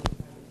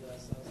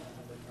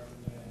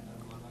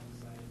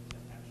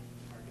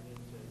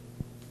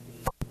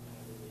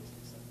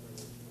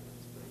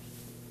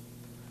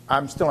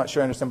 I'm still not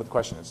sure I understand what the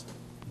question is.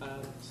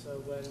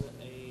 So when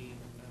a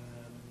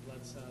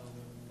blood cell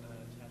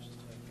attaches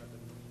to carbon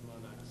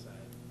monoxide...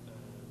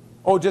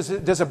 Oh,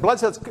 does a blood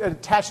cell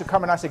attached to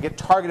carbon monoxide get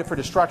targeted for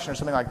destruction or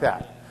something like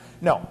that?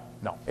 No,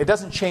 no. It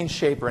doesn't change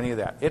shape or any of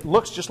that. It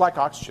looks just like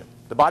oxygen.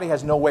 The body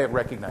has no way of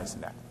recognizing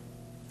that.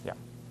 Yeah.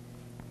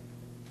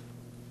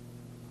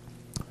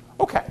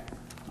 Okay.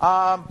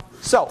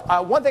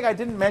 One thing I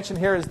didn't mention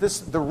here is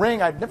the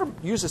ring. I've never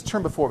used this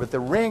term before, but the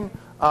ring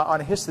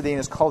on histidine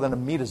is called an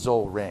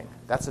imidazole ring.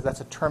 That's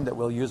a term that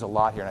we'll use a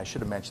lot here, and I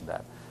should have mentioned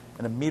that.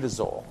 An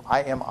imidazole,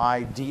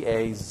 I-M-I-D-A-Z-O-L-E,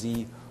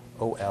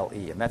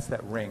 and that's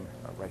that ring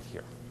right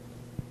here.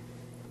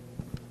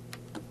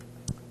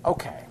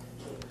 Okay.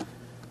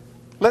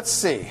 Let's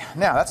see.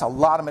 Now, that's a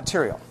lot of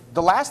material.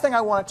 The last thing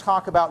I want to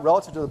talk about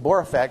relative to the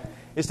Bohr effect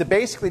is to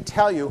basically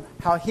tell you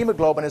how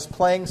hemoglobin is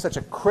playing such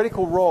a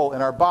critical role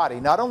in our body,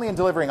 not only in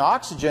delivering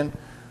oxygen,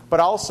 but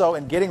also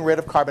in getting rid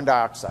of carbon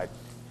dioxide.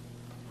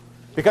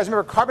 Because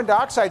remember, carbon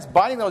dioxide is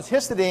binding those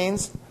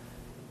histidines.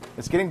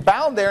 It's getting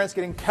bound there, and it's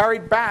getting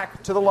carried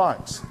back to the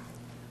lungs.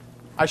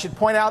 I should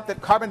point out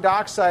that carbon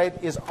dioxide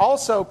is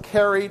also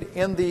carried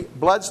in the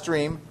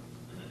bloodstream.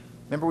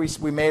 Remember,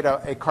 we made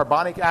a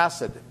carbonic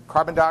acid.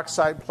 Carbon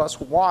dioxide plus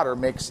water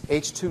makes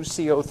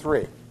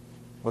H2CO3.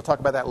 We'll talk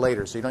about that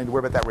later, so you don't need to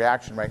worry about that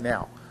reaction right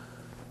now.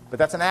 But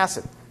that's an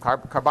acid,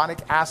 carbonic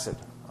acid.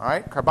 All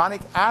right?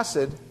 Carbonic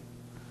acid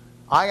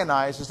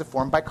ionizes to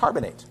form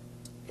bicarbonate,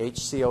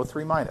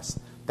 HCO3-.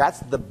 That's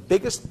the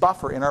biggest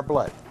buffer in our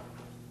blood.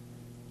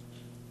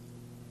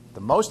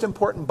 The most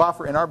important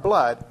buffer in our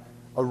blood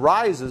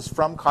arises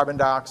from carbon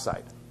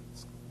dioxide,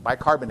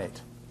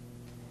 bicarbonate.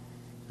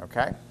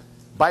 Okay?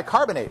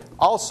 Bicarbonate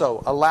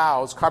also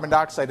allows carbon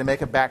dioxide to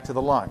make it back to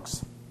the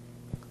lungs.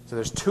 So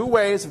there's two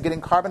ways of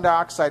getting carbon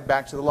dioxide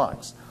back to the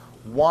lungs.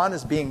 One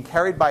is being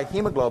carried by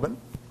hemoglobin.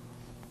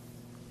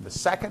 The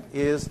second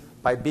is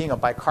by being a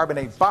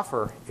bicarbonate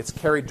buffer, it's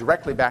carried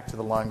directly back to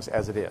the lungs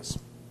as it is.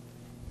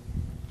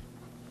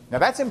 Now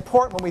that's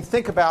important when we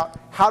think about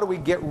how do we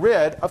get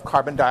rid of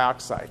carbon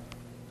dioxide.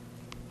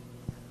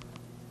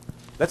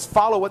 Let's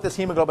follow what this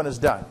hemoglobin has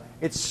done.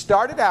 It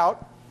started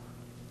out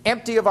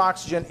empty of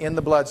oxygen in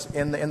the blood,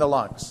 in the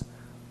lungs.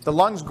 The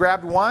lungs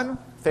grabbed one,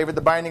 favored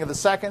the binding of the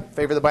second,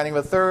 favored the binding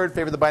of a third,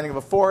 favored the binding of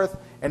a fourth,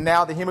 and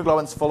now the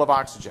hemoglobin's full of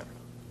oxygen.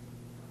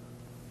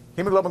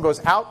 Hemoglobin goes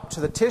out to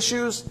the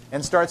tissues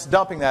and starts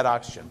dumping that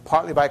oxygen,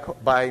 partly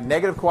by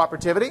negative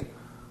cooperativity,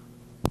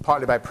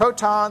 partly by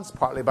protons,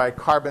 partly by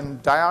carbon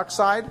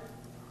dioxide,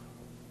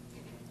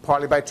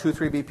 partly by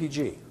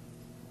 2,3-BPG.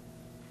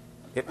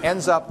 It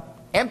ends up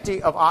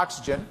empty of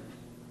oxygen,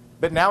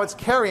 but now it's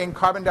carrying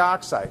carbon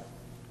dioxide.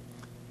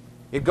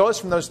 It goes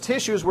from those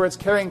tissues where it's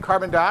carrying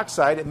carbon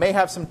dioxide. It may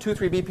have some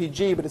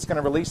 2,3-BPG, but it's going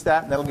to release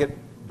that, and that'll get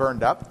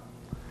burned up.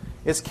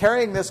 It's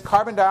carrying this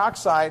carbon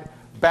dioxide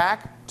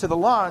back to the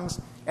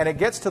lungs, and it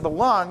gets to the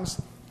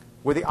lungs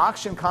where the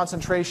oxygen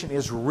concentration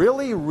is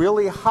really,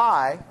 really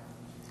high,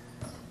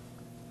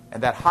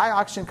 and that high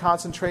oxygen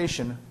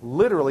concentration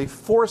literally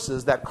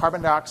forces that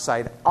carbon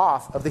dioxide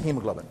off of the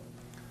hemoglobin.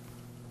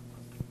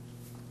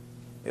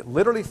 It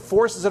literally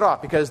forces it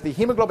off because the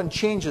hemoglobin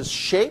changes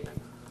shape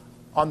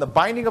on the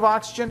binding of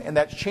oxygen, and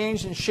that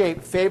change in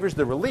shape favors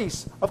the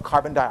release of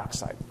carbon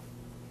dioxide. At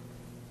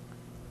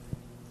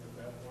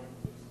that point,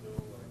 it's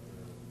still like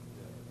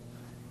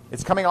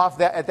It's coming off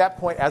at that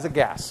point as a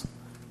gas,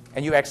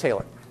 and you exhale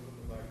it.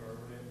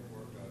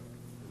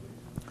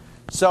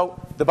 So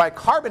the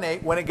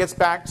bicarbonate, when it gets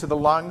back to the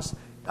lungs,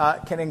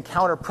 can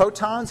encounter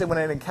protons, and when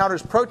it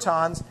encounters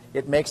protons,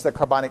 it makes the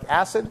carbonic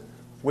acid,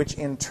 which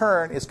in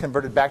turn is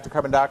converted back to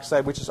carbon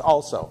dioxide, which is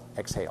also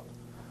exhaled.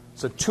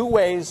 So two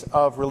ways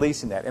of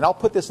releasing that. And I'll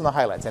put this in the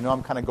highlights. I know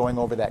I'm kind of going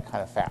over that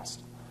kind of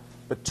fast.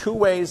 But two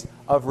ways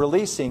of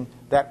releasing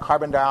that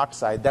carbon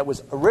dioxide that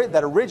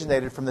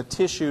originated from the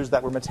tissues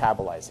that were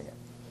metabolizing it.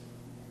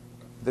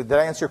 Did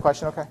I answer your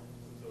question okay?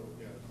 So it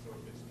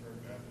gets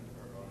turned back into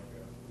carbonic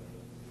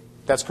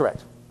acid. That's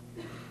correct.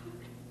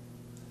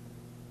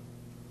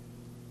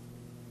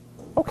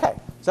 Okay,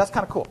 so that's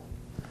kind of cool.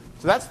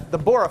 So that's the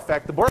Bohr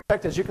effect. The Bohr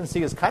effect, as you can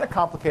see, is kind of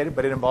complicated,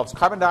 but it involves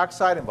carbon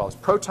dioxide, it involves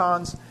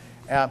protons,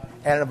 and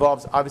it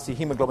involves, obviously,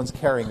 hemoglobin's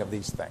carrying of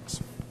these things.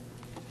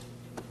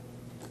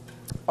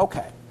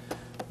 Okay.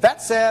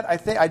 That said,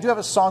 I do have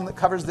a song that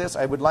covers this.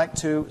 I would like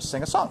to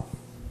sing a song.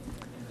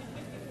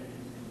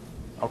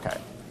 Okay.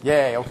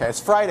 Yay, okay. It's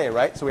Friday,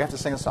 right? So we have to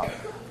sing a song.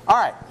 All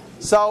right.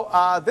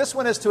 So this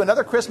one is to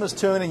another Christmas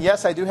tune, and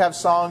yes, I do have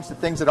songs to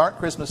things that aren't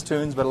Christmas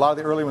tunes, but a lot of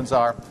the early ones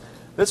are.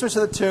 This was to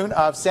the tune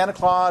of Santa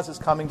Claus is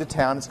Coming to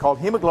Town. It's called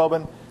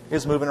Hemoglobin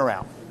is Moving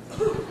Around.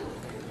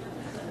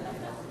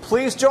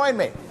 Please join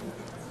me.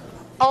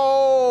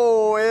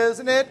 Oh,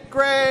 isn't it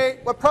great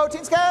what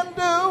proteins can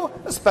do,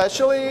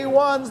 especially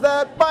ones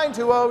that bind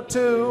to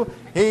O2.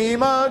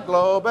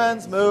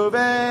 Hemoglobin's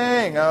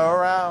moving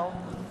around.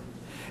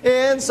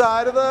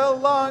 Inside of the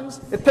lungs,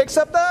 it picks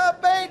up the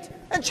bait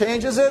and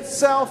changes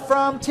itself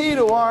from T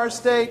to R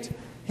state.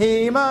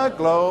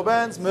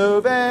 Hemoglobin's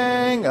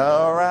moving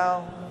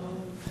around.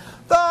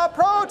 The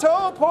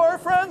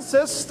protoporphyrin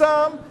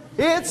system,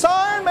 its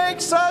iron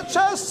makes such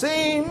a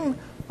scene,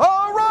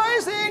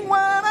 arising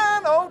when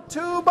an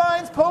O2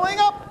 binds, pulling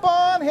up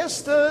on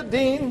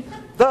histidine.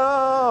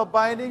 The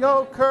binding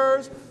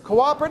occurs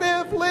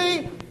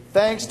cooperatively,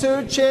 thanks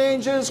to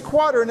changes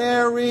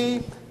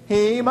quaternary.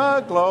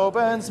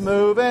 Hemoglobin's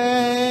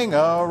moving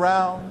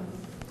around.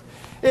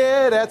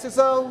 It exits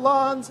the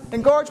lungs,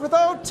 engorged with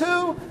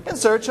O2, in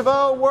search of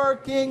a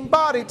working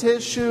body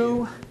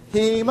tissue.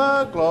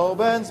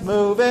 Hemoglobin's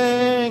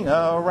moving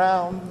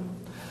around.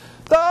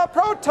 The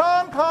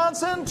proton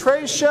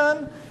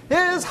concentration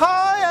is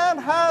high and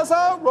has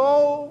a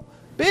role.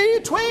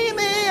 Between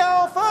the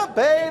alpha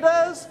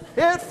betas,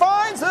 it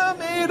finds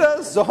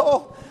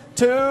imidazole.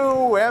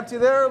 To empty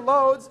their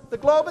loads, the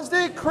globins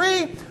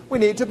decree. We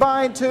need to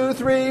bind to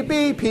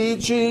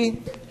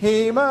 3-BPG.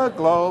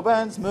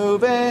 Hemoglobin's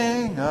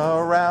moving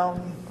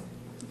around.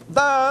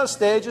 The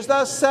stage is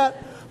thus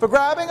set for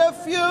grabbing a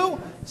few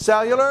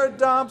cellular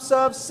dumps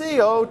of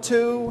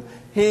CO2.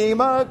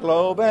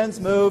 Hemoglobin's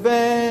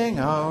moving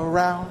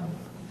around.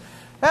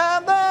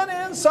 And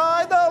then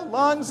inside the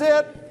lungs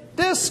it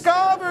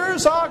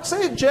discovers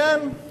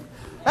oxygen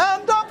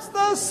and dumps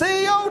the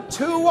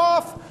CO2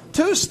 off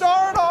to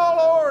start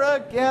all over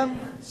again.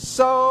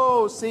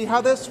 So, see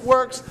how this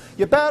works?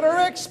 You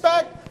better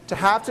expect to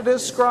have to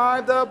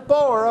describe the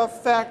Bohr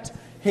effect.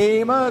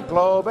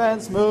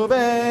 Hemoglobin's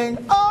moving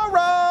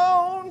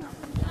around.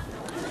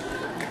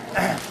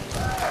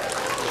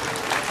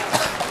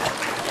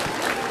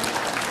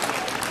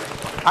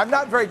 I'm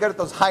not very good at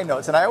those high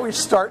notes, and I always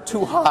start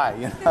too high.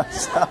 You know,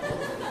 so.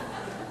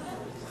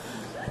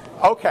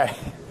 Okay.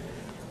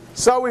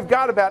 So we've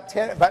got about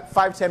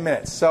 5-10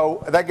 minutes.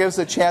 So that gives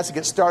us a chance to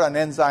get started on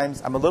enzymes.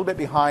 I'm a little bit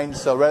behind,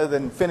 so rather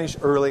than finish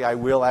early, I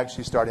will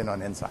actually start in on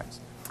enzymes.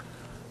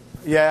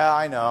 Yeah,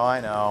 I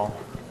know.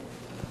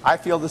 I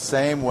feel the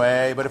same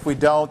way, but if we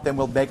don't, then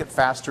we'll make it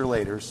faster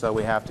later, so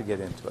we have to get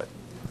into it.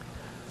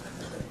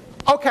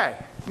 Okay,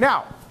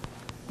 now,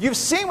 you've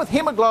seen with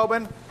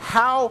hemoglobin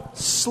how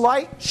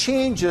slight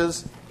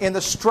changes in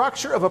the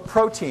structure of a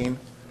protein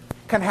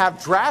can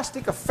have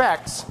drastic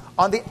effects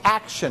on the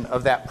action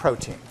of that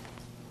protein.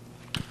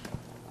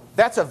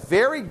 That's a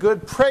very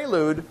good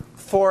prelude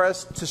for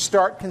us to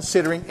start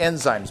considering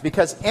enzymes,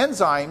 because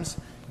enzymes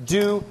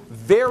do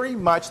very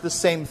much the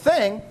same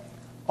thing,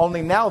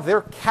 only now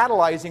they're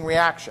catalyzing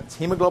reactions.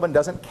 Hemoglobin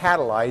doesn't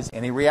catalyze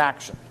any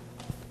reaction.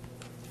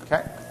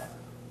 Okay?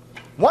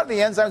 One of the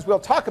enzymes we'll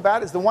talk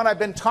about is the one I've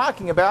been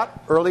talking about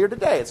earlier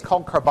today. It's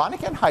called carbonic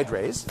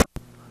anhydrase,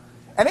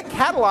 and it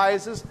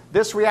catalyzes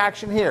this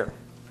reaction here.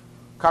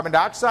 Carbon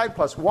dioxide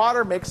plus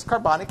water makes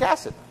carbonic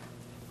acid,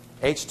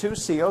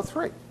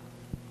 H2CO3.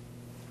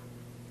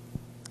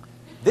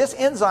 This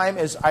enzyme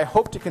is, I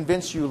hope to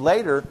convince you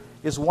later,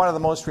 is one of the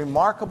most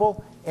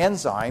remarkable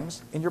enzymes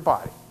in your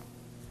body.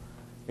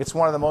 It's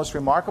one of the most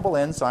remarkable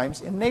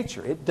enzymes in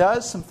nature. It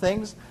does some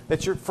things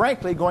that you're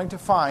frankly going to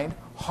find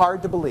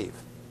hard to believe.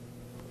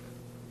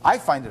 I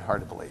find it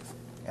hard to believe,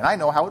 and I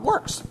know how it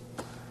works.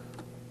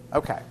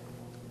 Okay.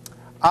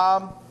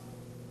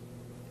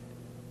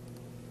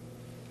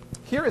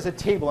 Here is a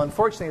table.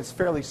 Unfortunately, it's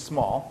fairly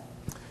small,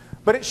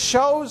 but it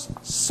shows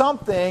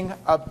something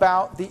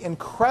about the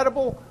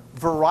incredible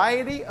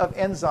variety of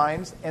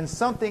enzymes and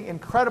something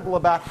incredible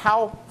about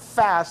how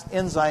fast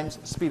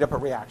enzymes speed up a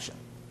reaction.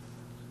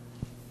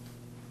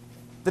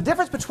 The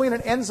difference between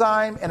an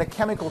enzyme and a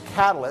chemical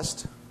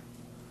catalyst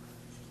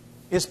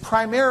is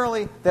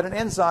primarily that an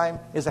enzyme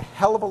is a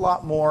hell of a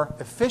lot more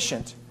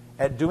efficient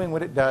at doing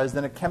what it does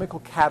than a chemical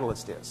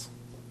catalyst is.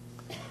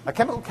 A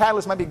chemical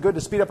catalyst might be good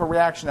to speed up a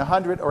reaction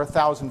 100 or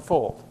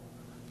 1,000-fold.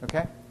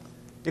 Okay?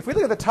 If we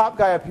look at the top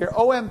guy up here,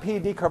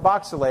 OMP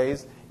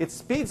decarboxylase, it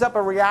speeds up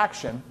a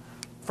reaction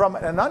from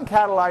an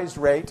uncatalyzed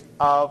rate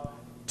of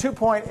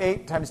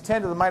 2.8 times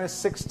 10 to the minus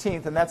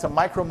 16th, and that's a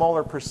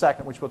micromolar per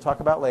second, which we'll talk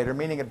about later,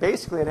 meaning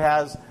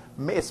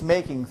it's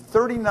making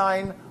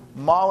 39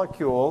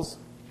 molecules,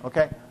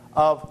 okay,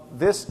 of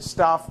this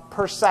stuff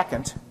per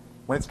second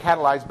when it's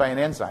catalyzed by an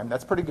enzyme.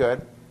 That's pretty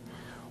good.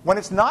 When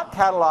it's not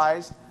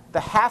catalyzed, the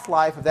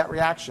half-life of that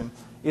reaction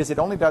is it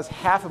only does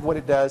half of what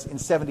it does in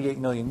 78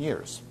 million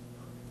years.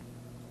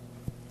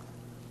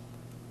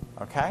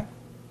 Okay?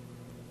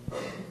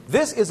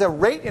 This is a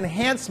rate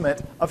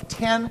enhancement of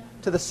 10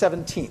 to the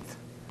 17th.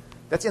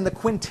 That's in the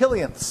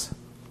quintillionths.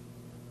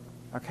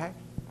 Okay?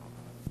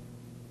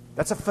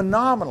 That's a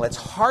phenomenal. It's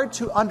hard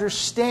to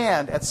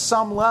understand at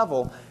some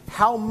level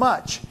how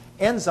much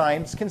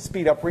enzymes can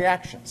speed up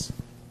reactions.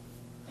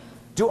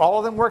 Do all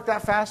of them work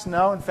that fast?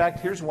 No. In fact,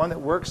 here's one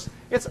that works.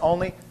 It's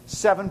only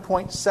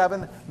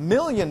 7.7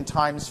 million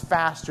times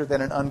faster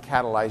than an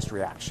uncatalyzed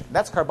reaction.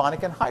 That's carbonic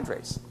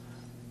anhydrase.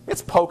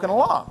 It's poking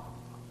along.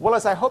 Well,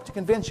 as I hope to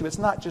convince you, it's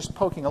not just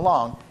poking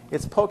along.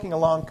 It's poking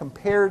along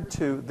compared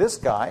to this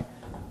guy.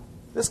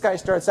 This guy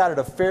starts out at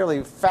a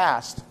fairly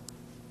fast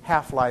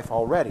half-life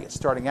already. It's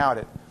starting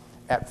out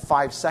at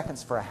 5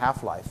 seconds for a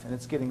half-life, and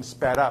it's getting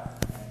sped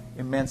up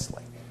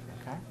immensely.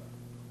 Okay?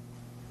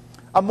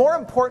 A more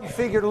important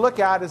figure to look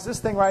at is this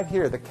thing right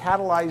here, the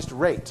catalyzed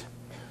rate.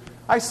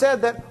 I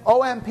said that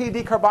OMP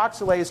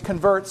decarboxylase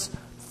converts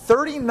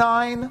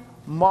 39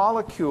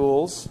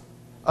 molecules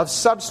of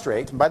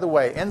substrate. And by the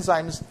way,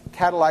 enzymes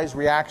catalyze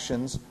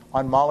reactions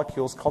on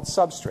molecules called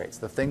substrates.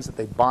 The things that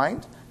they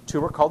bind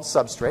to are called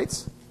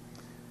substrates.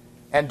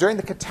 And during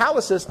the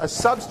catalysis, a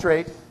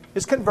substrate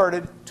is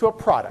converted to a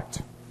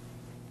product.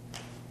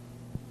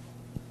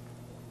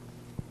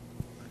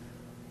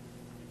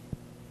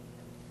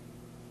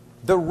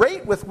 The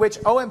rate with which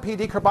OMP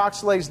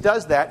decarboxylase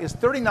does that is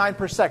 39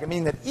 per second,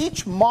 meaning that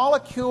each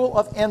molecule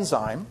of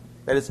enzyme,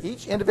 that is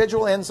each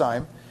individual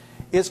enzyme,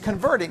 is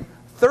converting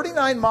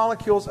 39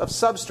 molecules of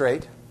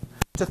substrate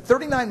to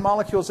 39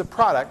 molecules of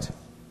product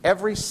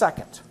every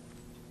second.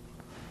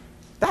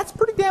 That's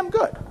pretty damn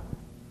good.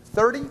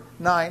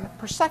 39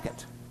 per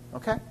second.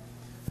 Okay?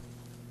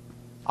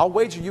 I'll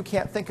wager you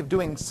can't think of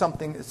doing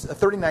something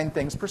 39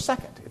 things per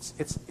second.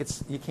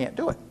 You can't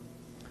do it.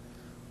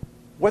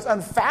 What's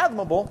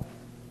unfathomable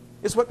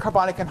is what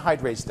carbonic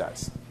anhydrase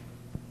does.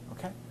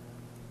 Okay?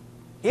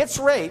 Its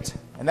rate,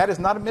 and that is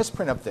not a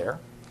misprint up there,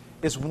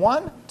 is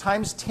 1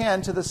 times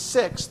 10 to the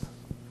 6th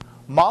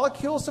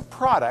molecules of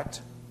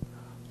product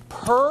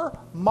per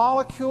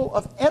molecule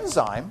of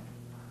enzyme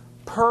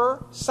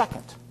per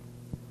second.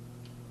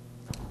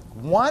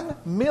 1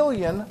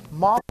 million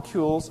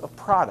molecules of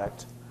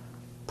product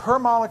per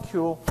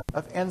molecule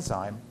of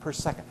enzyme per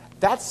second.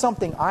 That's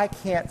something I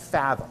can't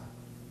fathom.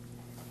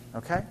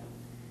 Okay?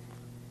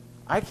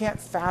 I can't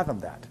fathom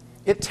that.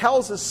 It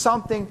tells us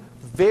something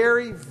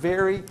very,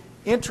 very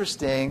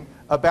interesting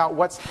about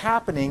what's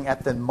happening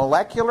at the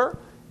molecular,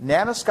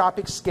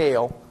 nanoscopic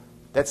scale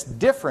that's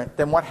different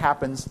than what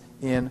happens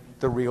in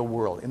the real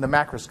world, in the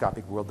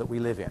macroscopic world that we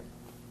live in.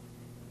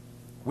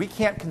 We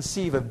can't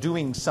conceive of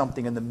doing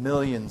something in the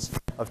millions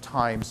of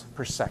times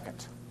per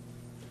second.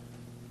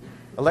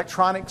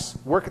 Electronics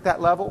work at that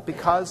level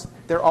because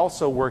they're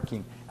also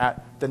working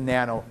at the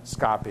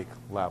nanoscopic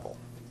level.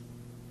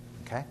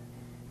 Okay?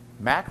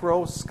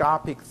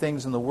 Macroscopic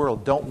things in the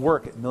world don't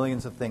work at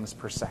millions of things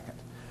per second.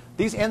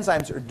 These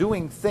enzymes are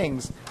doing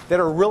things that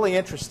are really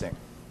interesting.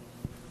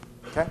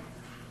 Okay?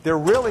 They're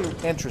really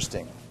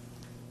interesting.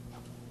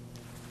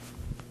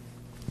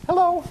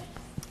 Hello?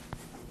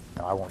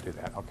 No, I won't do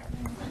that. Okay.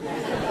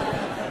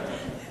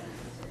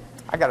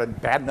 I got a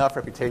bad enough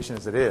reputation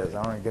as it is.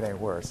 I don't want to get any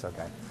worse.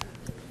 Okay.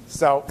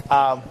 So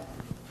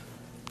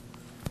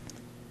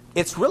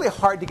it's really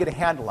hard to get a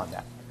handle on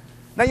that.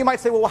 Now you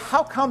might say, well,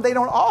 how come they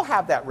don't all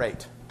have that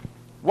rate?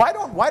 Why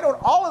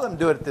don't all of them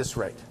do it at this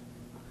rate?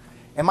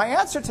 And my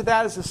answer to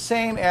that is the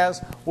same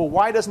as, well,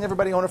 why doesn't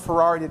everybody own a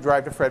Ferrari to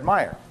drive to Fred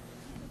Meyer?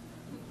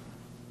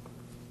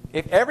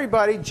 If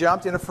everybody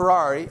jumped in a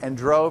Ferrari and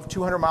drove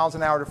 200 miles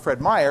an hour to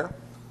Fred Meyer,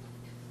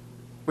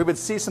 we would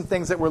see some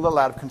things that were a little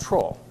out of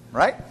control,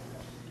 right?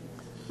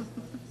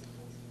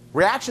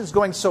 Reactions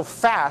going so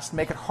fast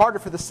make it harder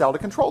for the cell to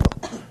control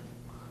them.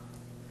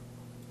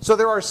 So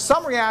there are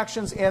some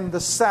reactions in the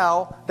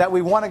cell that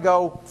we want to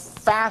go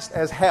fast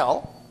as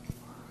hell,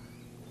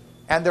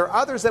 and there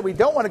are others that we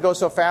don't want to go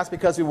so fast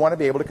because we want to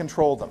be able to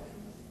control them.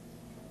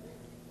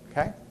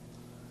 Okay?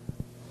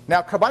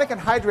 Now, carbonic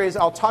anhydrase,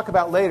 I'll talk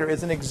about later,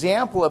 is an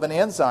example of an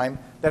enzyme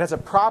that has a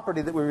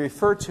property that we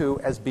refer to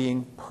as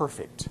being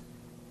perfect.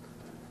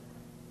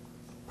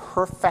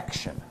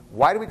 Perfection.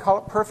 Why do we call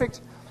it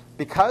perfect?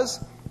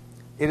 Because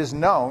it is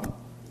known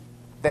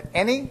that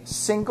any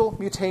single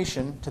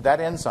mutation to that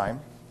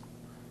enzyme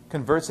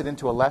converts it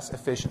into a less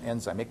efficient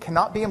enzyme. It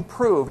cannot be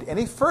improved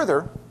any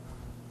further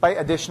by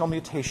additional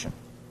mutation.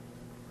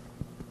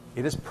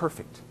 It is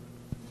perfect.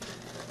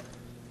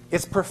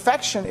 Its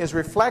perfection is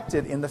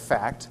reflected in the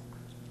fact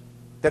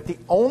that the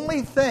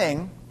only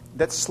thing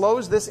that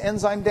slows this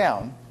enzyme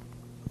down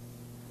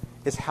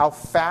is how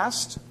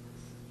fast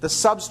the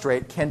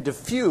substrate can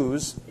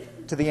diffuse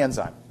to the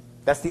enzyme.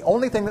 That's the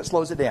only thing that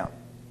slows it down.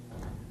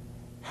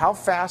 How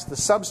fast the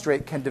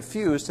substrate can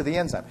diffuse to the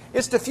enzyme.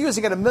 It's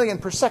diffusing at 1 million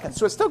per second,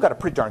 so it's still got a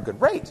pretty darn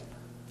good rate.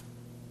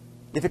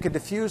 If it could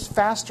diffuse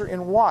faster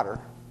in water,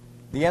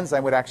 the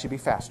enzyme would actually be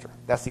faster.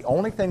 That's the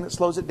only thing that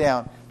slows it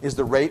down, is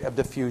the rate of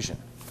diffusion.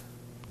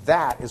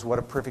 That is what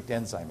a perfect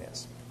enzyme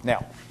is.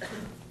 Now,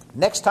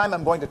 next time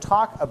I'm going to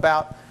talk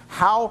about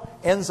how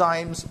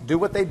enzymes do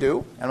what they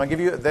do, and I'm going to give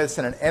you this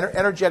in an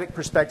energetic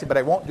perspective, but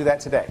I won't do that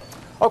today.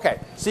 Okay,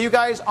 see you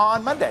guys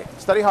on Monday.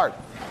 Study hard.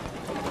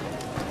 I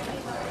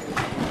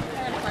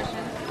have a question.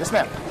 Yes,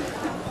 ma'am.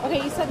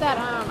 Okay, you said that,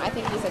 I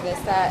think you said this,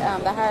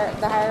 that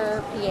the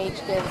higher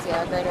pH gives you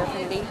a greater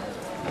affinity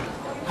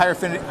Higher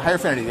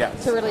affinity, yeah.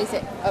 to release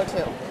it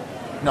O2.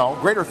 No,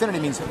 greater affinity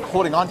means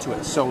holding on to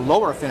it. So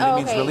lower affinity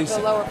means okay, releasing.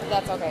 so lower,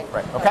 that's okay.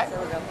 Right, okay. There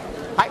we go.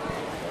 Hi.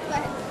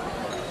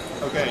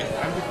 Okay,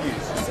 I'm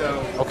confused.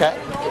 So, Okay.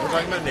 if we're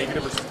talking about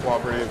negative versus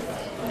cooperative,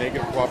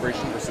 negative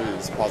cooperation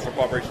versus positive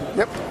cooperation,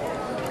 Yep.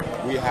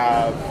 we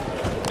have,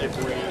 if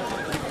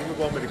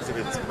hemoglobin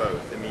exhibits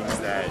both, it means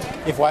that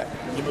If what?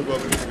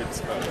 hemoglobin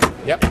exhibits both.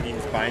 Yep. It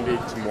means binding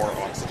to more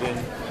oxygen.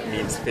 It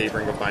means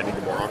favoring of binding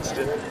to more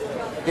oxygen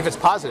If it's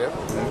positive,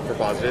 for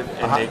positive.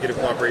 And negative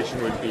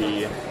cooperation would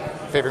be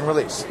favoring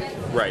release.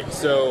 right.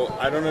 So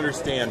I don't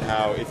understand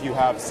how if you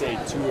have, say,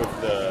 two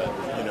of the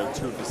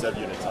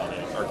subunits on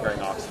it are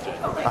carrying oxygen,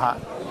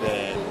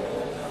 then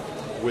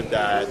would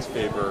that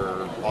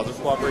favor positive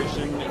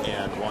cooperation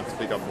and want to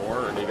pick up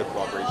more, or negative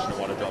cooperation and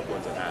want to drop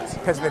ones it has?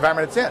 Depends on the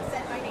environment it's in.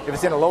 If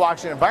it's in a low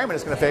oxygen environment,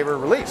 it's going to favor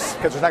release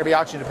because there's not going to be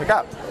oxygen to pick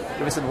up.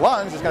 If it's in the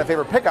lungs, it's going to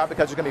favor pickup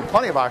because there's going to be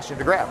plenty of oxygen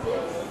to grab.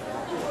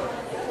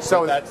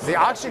 So the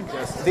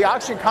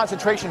oxygen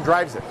concentration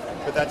drives it.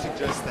 But that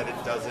suggests that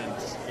it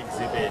doesn't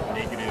exhibit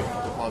negative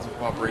to positive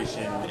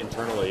cooperation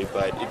internally,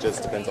 but it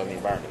just depends on the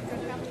environment.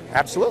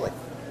 Absolutely.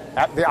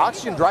 The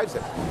oxygen drives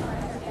it.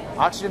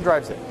 Oxygen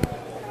drives it.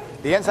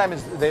 The enzyme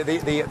is,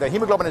 the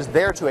hemoglobin is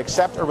there to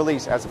accept or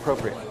release as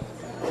appropriate.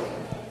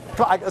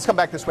 Come on, let's come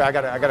back this way. I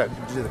gotta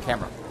do the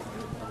camera.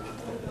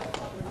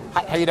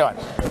 Hi, how you doing?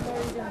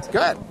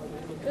 Good.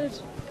 Good.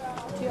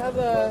 Do you have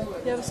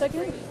a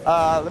second?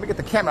 Let me get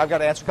the camera. I've got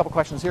to answer a couple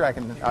questions here. I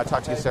can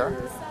talk to you, Sarah.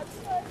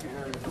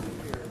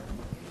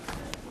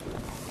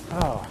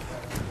 Oh,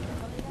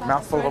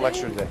 mouthful of a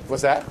lecture today.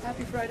 What's that?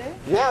 Happy Friday.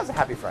 Yeah, it's a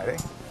happy Friday.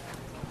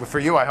 But for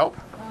you, I hope.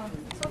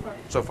 So far.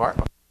 So far.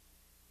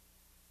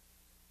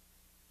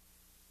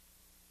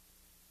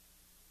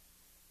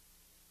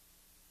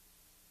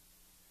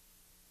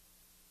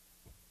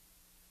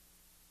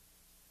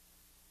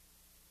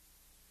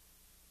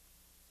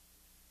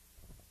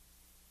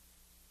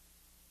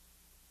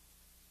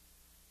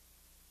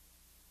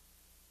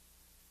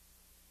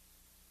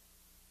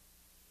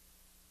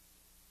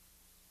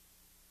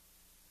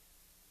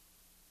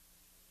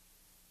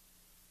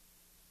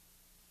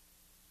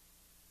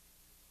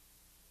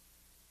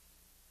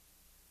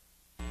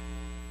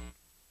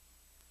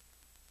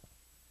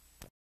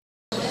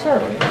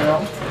 Certainly,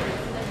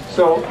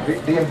 so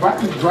the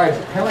environment drives,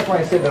 kind of like when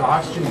I said that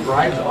oxygen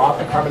drives off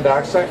the carbon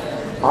dioxide,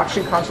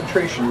 oxygen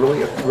concentration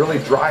really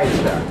drives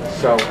that.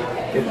 So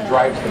it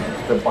drives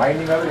the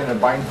binding of it and it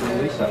binds the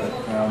release of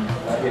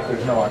it if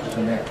there's no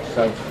oxygen there.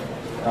 So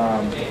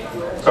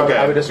Okay.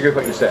 I would disagree with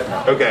what you said.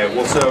 Okay,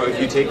 well, so if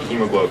you take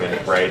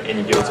hemoglobin, right, and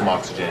you give it some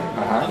oxygen,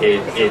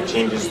 it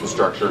changes the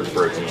structure of the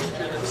protein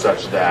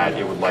such that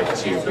it would like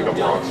to pick up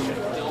more oxygen.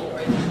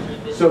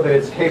 So that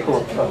it's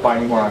capable of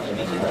binding more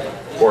oxygen. Right.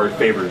 Or it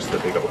favors the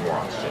pickup of more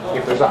oxygen.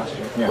 If there's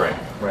oxygen. Yeah. Right.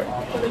 Right.